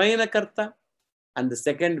will refine a Karta and the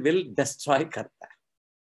second will destroy Karta.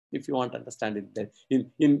 If you want to understand it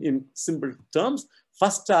in simple terms,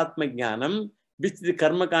 first Atma Jnanam, which the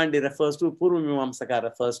Karma Kandi refers to, Purvamimamsaka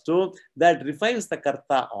refers to, that refines the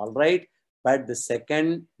Karta, all right, but the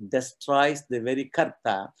second destroys the very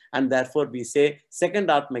Karta, and therefore we say second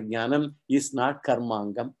Atma Jnanam is not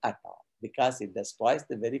Karmangam at all, because it destroys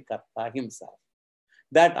the very Karta himself.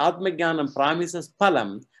 That Atma Jnanam promises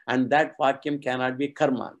Phalam, and that Vakyam cannot be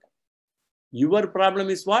Karmangam. Your problem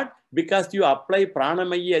is what? Because you apply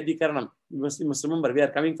Pranamayi Adhikaranam. You must remember, we are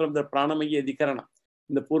coming from the Pranamayi Adhikaranam.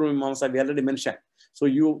 In the Purvamimamsa, we already mentioned. So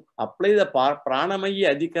you apply the Pranamayi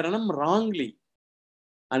Adhikaranam wrongly.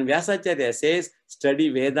 And Vyasacharya says, study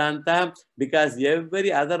Vedanta, because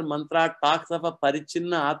every other mantra talks of a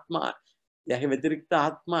Parichinna Atma, Yahavedirikta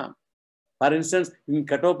Atma. For instance, in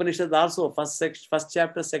Kathopanishad also, first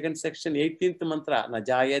chapter, second section, 18th mantra, Na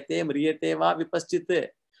jayate mriyate va vipaschite,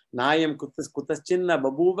 Nayam kutaschinna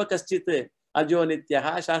babuva kaschite, Ajo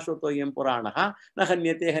nityaha shashwatoyam puranaha, Na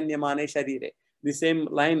hanyate hanyamane sharire. The same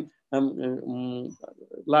line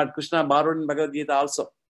Lord Krishna borrowed in Bhagavad Gita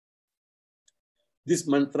also. This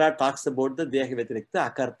mantra talks about the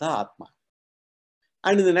Dehavedirikta Akarta Atma.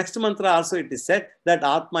 And in the next mantra also it is said that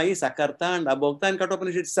Atma is Akarta and Abhokta in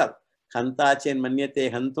Kathopanishad itself. Hanta chen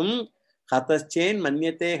manyate hantum, hatas chen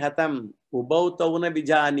manyate hatam, ubau tauna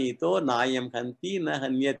bijanito, nayam hanti na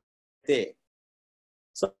hanyate.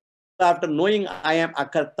 So after knowing I am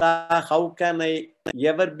Akarta, how can I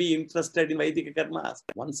ever be interested in Vaidika karmas?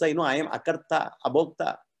 Once I know I am Akarta,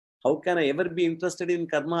 Abhokta, how can I ever be interested in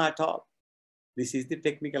karma at all? This is the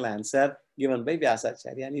technical answer given by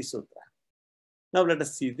Vyasacharya in his sutra. Now let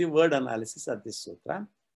us see the word analysis of this sutra.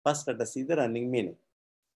 First let us see the running meaning.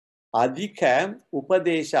 Adhika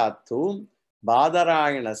upadeshattu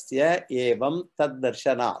Badarayanasya evam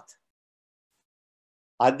tad-darshanat.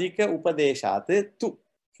 Adhika upadeshat tu.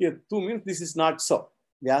 Here tu means this is not so.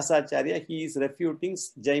 Vyasacharya, he is refuting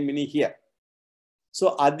Jaimini here.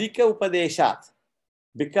 So Adhika upadeshat,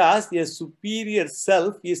 because a superior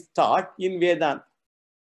self is taught in Vedanta.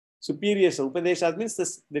 Superior self, upadeshat means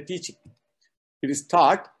the teaching. It is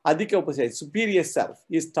taught, Adhika upadeshat, superior self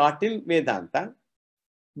is taught in Vedanta.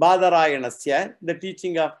 Badarayanasya, the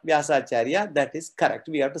teaching of Vyasacharya, that is correct.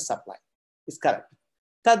 We have to supply. It's correct.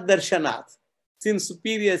 Tad darshanat. Since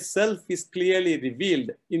superior self is clearly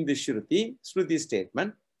revealed in the Shruti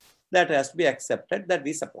statement, that has to be accepted, that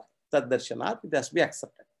we supply. Tad darshanat, it has to be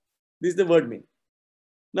accepted. This is the word meaning.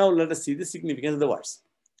 Now let us see the significance of the words.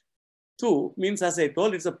 Tu means, as I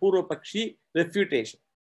told, it's a Purva Pakshi refutation.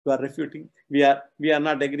 You are refuting. We are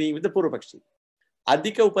not agreeing with the Purva Pakshi.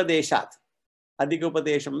 Adhika upadeshat. Adhika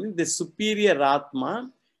upadesham means the superior Atma,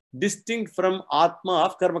 distinct from Atma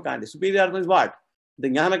of Karmakandi. Superior Atma is what? The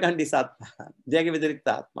Jnanakandi is Atma. Jnana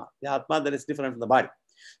Vidarikta Atma. The Atma that is different from the body.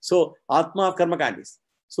 So, Atma of Karmakandis.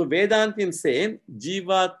 So, Vedantins say,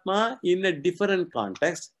 Jivatma in a different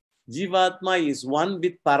context. Jivatma is one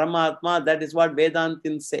with Paramatma. That is what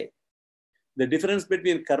Vedantins say. The difference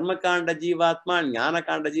between Karmakanda Jivatma and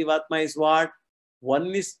Jnanakanda Jivatma is what? One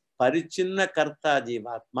is Parichinna Karta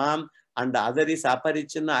Jivatma and the other is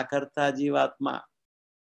Aparichinna Akarta Jivatma.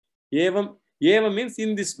 Evam means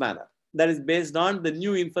in this manner. That is based on the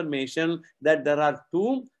new information that there are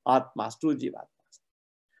two Atmas, two Jivatmas.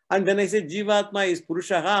 And when I say Jivatma is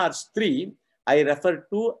Purushaha or Stri, I refer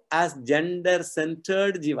to as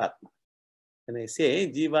gender-centered Jivatma. When I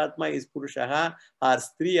say Jivatma is Purushaha or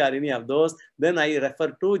Stri or any of those, then I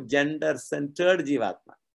refer to gender-centered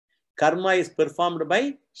Jivatma. Karma is performed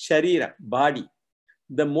by Sharira, body.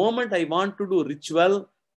 The moment I want to do ritual,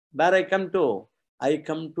 where I come to? I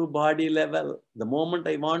come to body level. The moment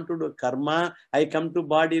I want to do karma, I come to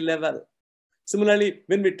body level. Similarly,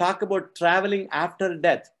 when we talk about traveling after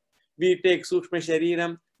death, we take Sukshma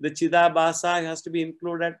Shariram, the Chidabhasa has to be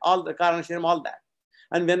included, all the Karana Shariram, all that.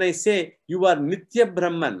 And when I say you are Nitya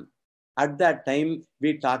Brahman, at that time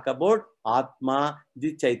we talk about Atma,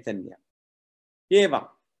 the Chaitanya. Evam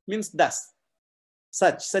means thus.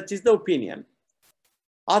 Such is the opinion.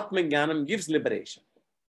 Atma Jnanam gives liberation.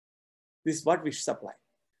 This is what we should supply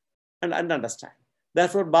and understand.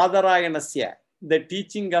 Therefore, Badarayanasya, the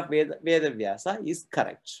teaching of Veda Vyasa is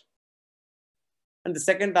correct. And the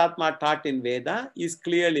second Atma taught in Veda is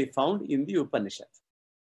clearly found in the Upanishad.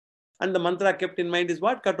 And the mantra kept in mind is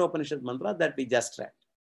what? Kathopanishad mantra that we just read.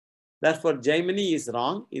 Therefore, Jaimini is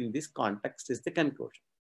wrong in this context is the conclusion.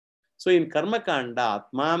 So in Karmakanda,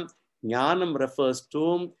 Atma, Jnanam refers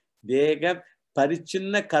to Dega,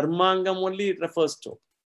 Parichinna Karmangam only it refers to.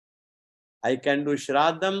 I can do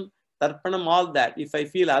Shraddam, Tarpanam, all that. If I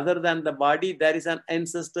feel other than the body, there is an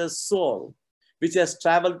ancestor's soul which has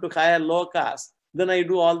traveled to higher lokas, then I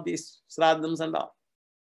do all these Shraddams and all.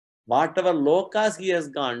 Whatever lokas he has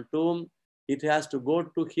gone to, it has to go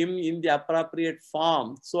to him in the appropriate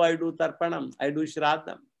form. So I do Tarpanam, I do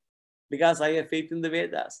Shraddam, because I have faith in the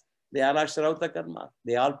Vedas. They all are Shrauta Karma.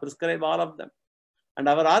 They all prescribe all of them. And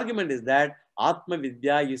our argument is that Atma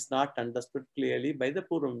Vidya is not understood clearly by the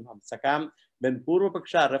Purvamamsakam. When Purva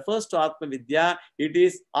Paksha refers to Atma Vidya, it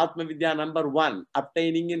is Atma Vidya number 1,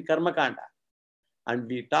 obtaining in Karmakanda. And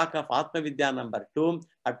we talk of Atma Vidya number 2,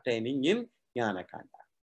 obtaining in Jnanakanda.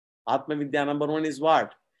 Atma Vidya number 1 is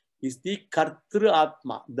what? Is the Kartru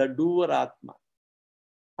Atma, the doer Atma.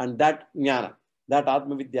 And that Jnana, that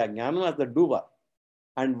Atma Vidya Jnana as the doer.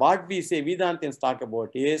 And what we say, Vedantins talk about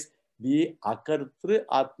is the Akartru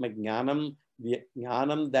Atma Jnanam, the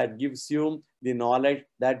Jnanam that gives you the knowledge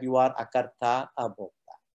that you are Akarta Abhokta.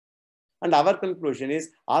 And our conclusion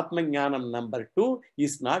is Atma Jnanam number 2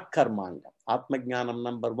 is not Karmangam. Atma Jnanam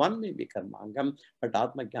number 1 may be Karmangam, but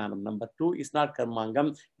Atma Jnanam number 2 is not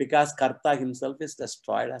Karmangam because Karta himself is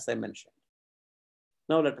destroyed, as I mentioned.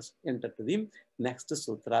 Now let us enter to the next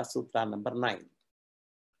sutra, sutra number 9.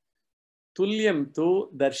 Tulyam tu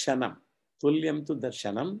darshanam. Tulyam tu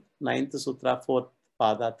darshanam, 9th sutra, 4th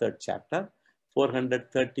pada, 3rd chapter,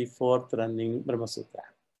 434th running Brahma Sutra.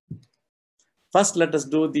 First, let us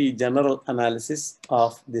do the general analysis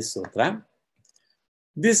of this sutra.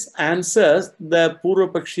 This answers the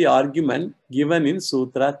Purvapakshi argument given in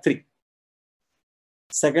Sutra 3.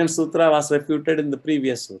 Second sutra was refuted in the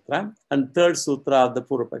previous sutra, and third sutra of the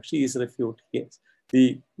Purvapakshi is refuted here.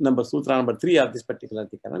 The sutra number 3 of this particular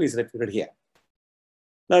Adhikaram is refuted here.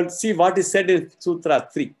 Now, let's see what is said in Sutra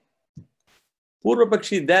 3.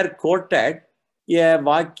 Purvapakshi there quoted a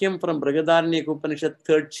Vakyam from Brihadaranyaka Upanishad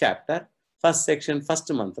 3rd chapter, first section,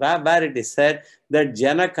 first mantra, where it is said that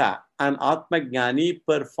Janaka and Atmajnani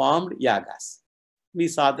performed yagas. We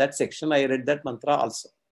saw that section. I read that mantra also.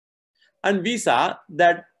 And we saw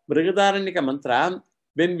that Brihadaranyaka mantra,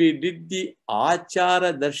 when we did the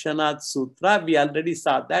Achara Darshanat Sutra, we already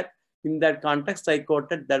saw that. In that context, I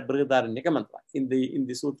quoted that Brihadaranyaka mantra in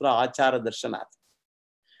the Sutra Achara Darshanat.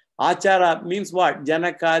 Achara means what?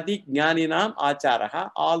 Janakadi Jnaninam Acharaha.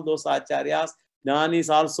 All those acharyas,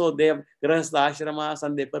 Jnanis also, they have grahastha ashramas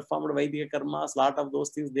and they performed Vaidika karmas. Lot of those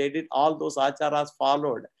things they did. All those acharas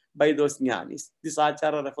followed by those Jnanis. This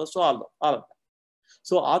achara refers to all of them.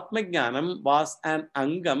 So Atmajnanam was an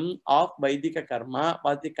angam of Vaidika karma,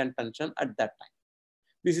 was the contention at that time.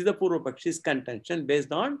 This is the Purvapakshi's contention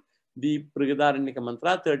based on the Brihadaranyaka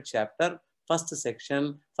mantra, 3rd chapter, 1st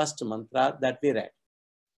section, 1st mantra that we read.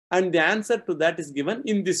 And the answer to that is given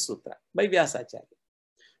in this sutra by Vyasacharya.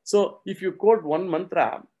 So if you quote one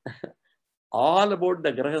mantra, all about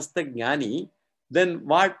the Grahastha Jnani, then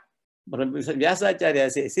what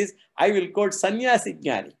Vyasacharya says is, I will quote Sannyasi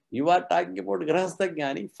Jnani. You are talking about Grahastha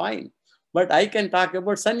Jnani, fine. But I can talk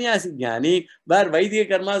about Sannyasi Jnani, where Vaidika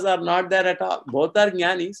karmas are not there at all. Both are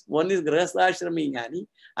Jnanis. One is Grahastha Ashrami Jnani,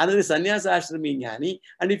 another is Sannyasa Ashrami Jnani.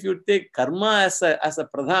 And if you take karma as a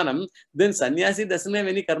pradhanam, then Sannyasi doesn't have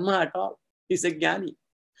any karma at all. He's a Jnani.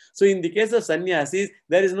 So in the case of Sannyasis,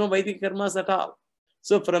 there is no Vaidika karmas at all.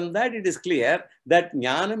 So from that it is clear that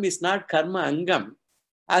Jnanam is not karma angam.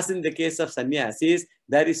 As in the case of Sannyasis,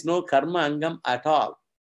 there is no karma angam at all.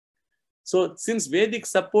 So since Vedic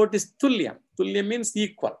support is Tulyam, Tulyam means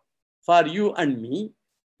equal. For you and me,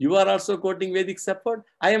 you are also quoting Vedic support.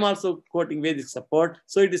 I am also quoting Vedic support.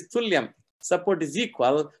 So it is Tulyam. Support is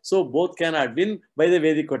equal. So both cannot win by the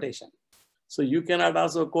Vedic quotation. So you cannot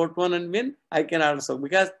also quote one and win. I cannot also,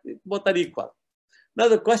 because both are equal. Now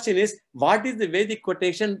the question is, what is the Vedic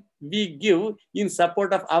quotation we give in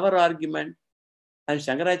support of our argument? And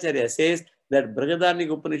Shankaracharya says that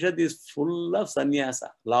Brihadaranyaka Upanishad is full of sannyasa.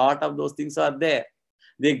 Lot of those things are there.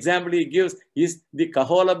 The example he gives is the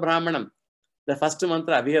Kahola Brahmanam, the first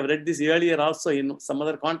mantra. We have read this earlier also in some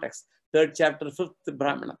other context. 3rd chapter, 5th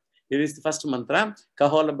Brahmana. Here is the first mantra,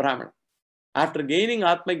 Kahola Brahmana. After gaining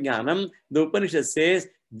Atma Jnanam, the Upanishad says,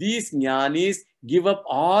 these jnanis give up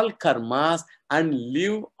all karmas and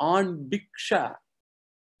live on bhiksha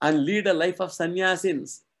and lead a life of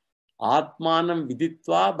sannyasins. Atmanam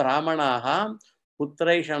viditva brahmanaha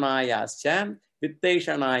putraishanayascha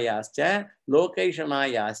vittaishanayascha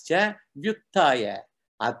lokaishanayascha vyuttaya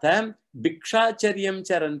atham bhikshacharyam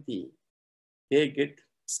charanti. Take it,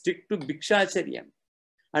 stick to bhikshacharyam.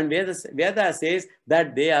 And Veda says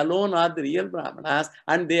that they alone are the real brahmanas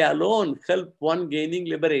and they alone help one gaining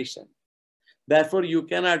liberation. Therefore, you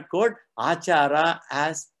cannot quote achara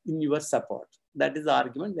as in your support. That is the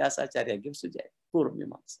argument Vyasacharya gives to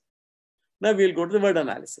Purvamimamsa. Now we will go to the word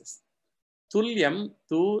analysis. Tulyam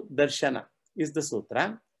tu darshana is the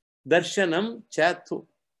sutra. Darshanam cha tu.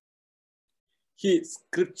 His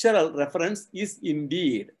scriptural reference is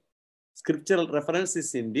indeed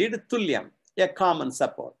tulyam, a common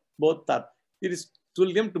support. Both are, it is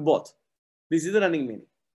tulyam to both. This is the running meaning.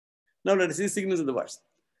 Now let us see the significance of the words.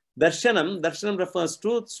 Darshanam refers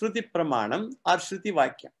to Shruti Pramanam or Shruti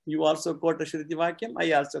Vakyam. You also quote a Shruti Vakyam,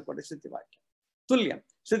 I also quote a Shruti Vakyam. Tulyam.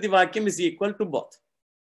 Shruti Vakyam is equal to both.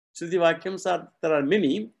 Shruti Vakyams there are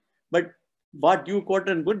many, but what you quoted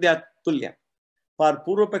and good, they are Tulyam. For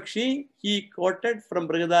Purvapakshi, he quoted from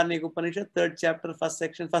Brihadaranyaka Upanishad, 3rd chapter, 1st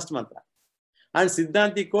section, 1st mantra. And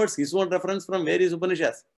Siddhanti quotes his own reference from various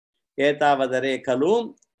Upanishads. Etavadare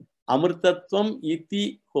kalu amrtatvam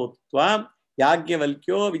iti hotva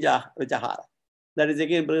yagyavalkyo vijahara. That is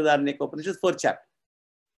again Brihadaranyaka Upanishad, 4th chapter.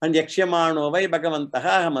 And Yakshamano vai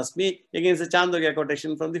bhagavantaha hamasmi, again is a Chandogya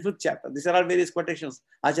quotation from the 5th chapter. These are all various quotations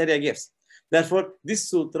Acharya gives. Therefore, this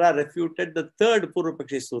sutra refuted the 3rd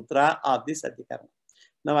Purvapakshi sutra of this Adhikarana.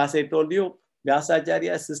 Now, as I told you,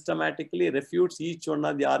 Vyasacharya systematically refutes each one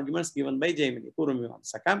of the arguments given by Jaimini,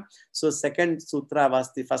 Purvamimamsaka. So, 2nd sutra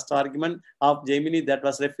was the first argument of Jaimini that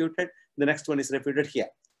was refuted. The next one is refuted here.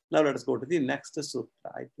 Now, let us go to the next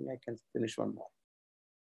sutra. I think I can finish one more.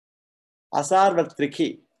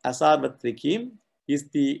 Asarvatriki. Asarvatriki is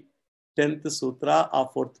the 10th sutra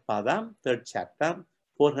of 4th pada, 3rd chapter,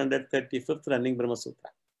 435th running Brahma Sutra.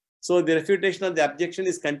 So the refutation of the objection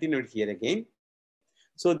is continued here again.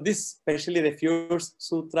 So this specially refutes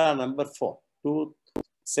sutra number 4.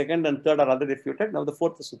 2nd and 3rd are already refuted. Now the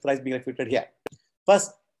 4th sutra is being refuted here.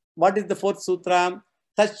 First, what is the 4th sutra?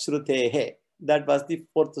 Tachshrutehe. That was the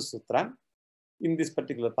 4th sutra in this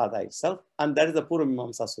particular pada itself. And that is the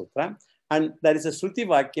Purvamimamsa sutra. And there is a Shruti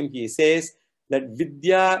Vakyam, he says that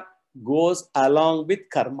Vidya goes along with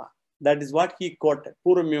karma. That is what he quoted.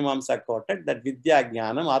 Purvamimamsa quoted that Vidya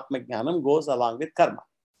Jnanam, Atma Jnanam goes along with karma.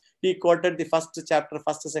 He quoted the first chapter,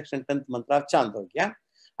 first section, 10th mantra of Chandogya.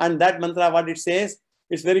 And that mantra, what it says,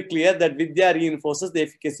 it's very clear that Vidya reinforces the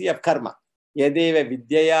efficacy of karma. Yadeva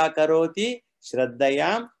Vidyaya Karoti,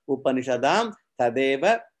 Shraddayam, Upanishadam,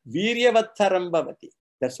 Tadeva, Viryavatharam Bhavati.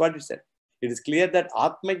 That's what it said. It is clear that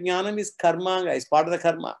Atma Jnanam is karma, is part of the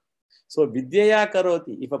karma. So Vidyaya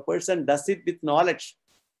Karoti, if a person does it with knowledge,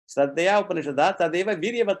 Shraddaya Upanishada, Tadeva,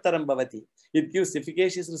 Viryavatharam Bhavati. It gives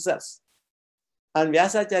efficacious results. And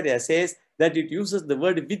Vyasacharya says that it uses the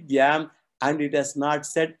word Vidya and it has not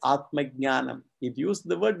said Atma Jnanam. It used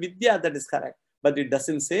the word Vidya, that is correct, but it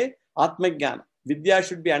doesn't say Atma Jnanam. Vidya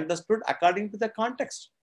should be understood according to the context.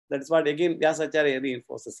 That is what again Vyasacharya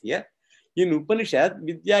reinforces here. In Upanishad,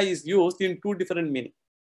 Vidya is used in two different meanings.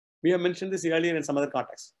 We have mentioned this earlier in some other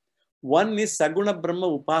context. One is Saguna Brahma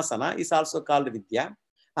Upasana, is also called Vidya,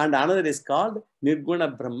 and another is called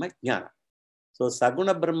Nirguna Brahma Jnana. So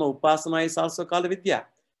Saguna Brahma Upasana is also called Vidya,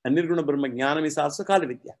 and Nirguna Brahma Jnanam is also called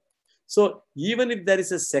Vidya. So even if there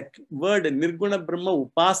is a word Nirguna Brahma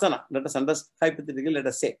Upasana, let us understand hypothetically, let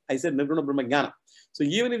us say, I said Nirguna Brahma Jnana. So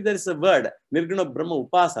even if there is a word Nirguna Brahma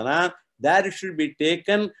Upasana, that should be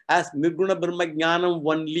taken as Nirguna Brahma Jnanam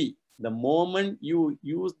only. The moment you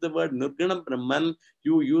use the word Nirguna Brahman,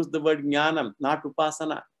 you use the word Jnanam, not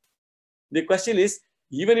Upasana. The question is,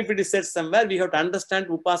 even if it is said somewhere, we have to understand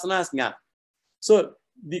Upasana as Jnana. So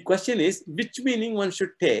the question is, which meaning one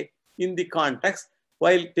should take in the context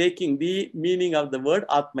while taking the meaning of the word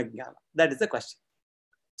Atma Jnana? That is the question.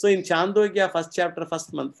 So in Chandogya, first chapter,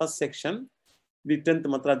 first section, the 10th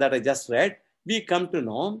mantra that I just read, we come to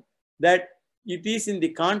know that it is in the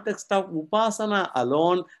context of Upasana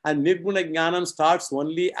alone, and Nirguna Jnanam starts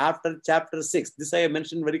only after chapter 6. This I have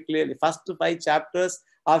mentioned very clearly. First 5 chapters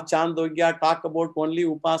of Chandogya talk about only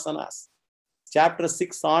Upasanas. Chapter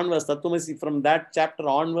 6 onwards, Tattvamasi, from that chapter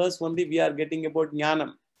onwards, only we are getting about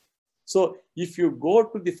Jnanam. So if you go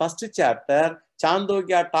to the first chapter,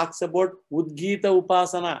 Chandogya talks about Udgita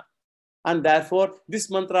Upasana. And therefore, this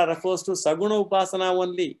mantra refers to Saguna Upasana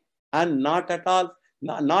only, and not at all,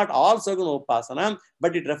 not all Saguna Upasana,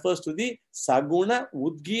 but it refers to the Saguna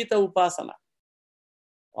Udgita Upasana.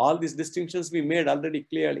 All these distinctions we made already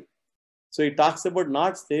clearly. So it talks about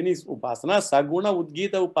not any Upasana, Saguna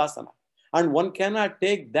Udgita Upasana. And one cannot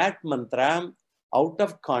take that mantra out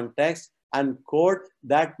of context and quote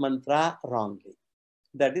that mantra wrongly.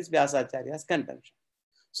 That is Vyasacharya's contention.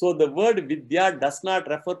 So the word Vidya does not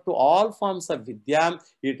refer to all forms of Vidya.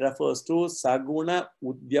 It refers to Saguna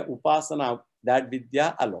Udya Upasana, that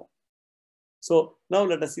Vidya alone. So now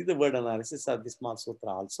let us see the word analysis of this small sutra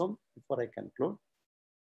also before I conclude.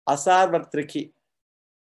 Asarvatriki.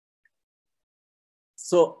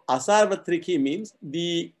 So Asarvatriki means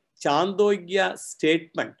the Chandogya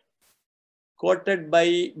statement quoted by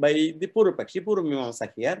the Purvapakshi,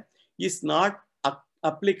 Purvamimamsa here, is not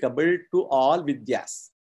applicable to all Vidyas.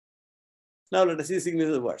 Now let us see the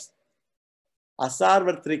significance of the words.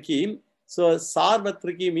 Asarvatriki. So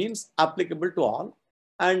Sarvatriki means applicable to all,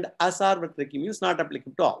 and Asarvatriki means not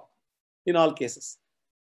applicable to all, in all cases.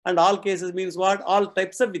 And all cases means what? All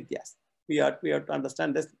types of Vidyas. We have to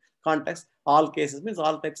understand this context. All cases means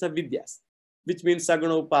all types of Vidyas, which means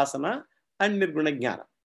Saguna Upasana and Nirguna Jnana.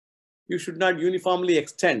 You should not uniformly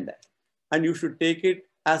extend that, and you should take it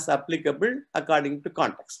as applicable according to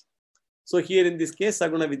context. So here in this case,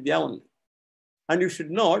 Saguna Vidya only. And you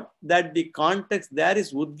should note that the context there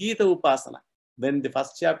is Udgita Upasana. When the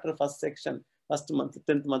first chapter, first section, first month,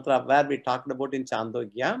 10th mantra, where we talked about in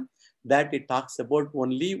Chandogya, that it talks about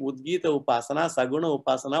only Udgita Upasana, Saguna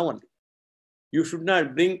Upasana only. You should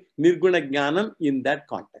not bring Nirguna Jnanam in that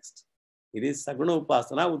context. It is Saguna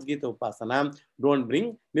Upasana, Udgita Upasana. Don't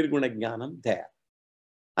bring Nirguna Jnanam there.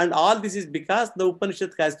 And all this is because the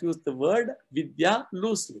Upanishad has used the word Vidya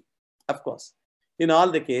loosely, of course. In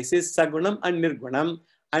all the cases, Sagunam and Nirgunam,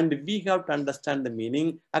 and we have to understand the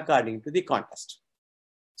meaning according to the context.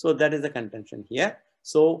 So that is the contention here.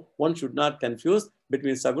 So one should not confuse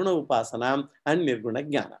between Saguna Upasana and Nirguna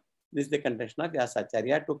Jnana. This is the contention of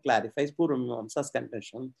Vyasacharya to clarify Purvamimamsa's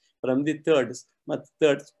contention from the third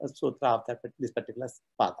sutra of this particular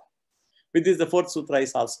pada. With this, the fourth sutra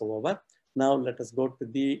is also over. Now let us go to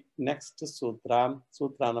the next sutra,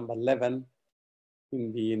 sutra number 11,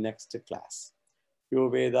 in the next class. Yo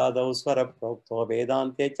vedadau swara prokto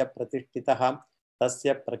vedante cha pratishtitaha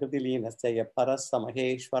tasya prakritilinasya parasya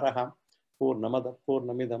maheshwaraha purnamada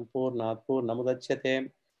purnamidam purnat purnamudachyate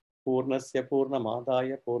purnasya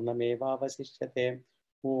purnamadaya purnameva vasishyate.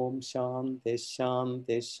 Om shanti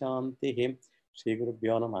shanti shanti. Shri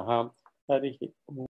Gurubhyo Namaha. Harihi.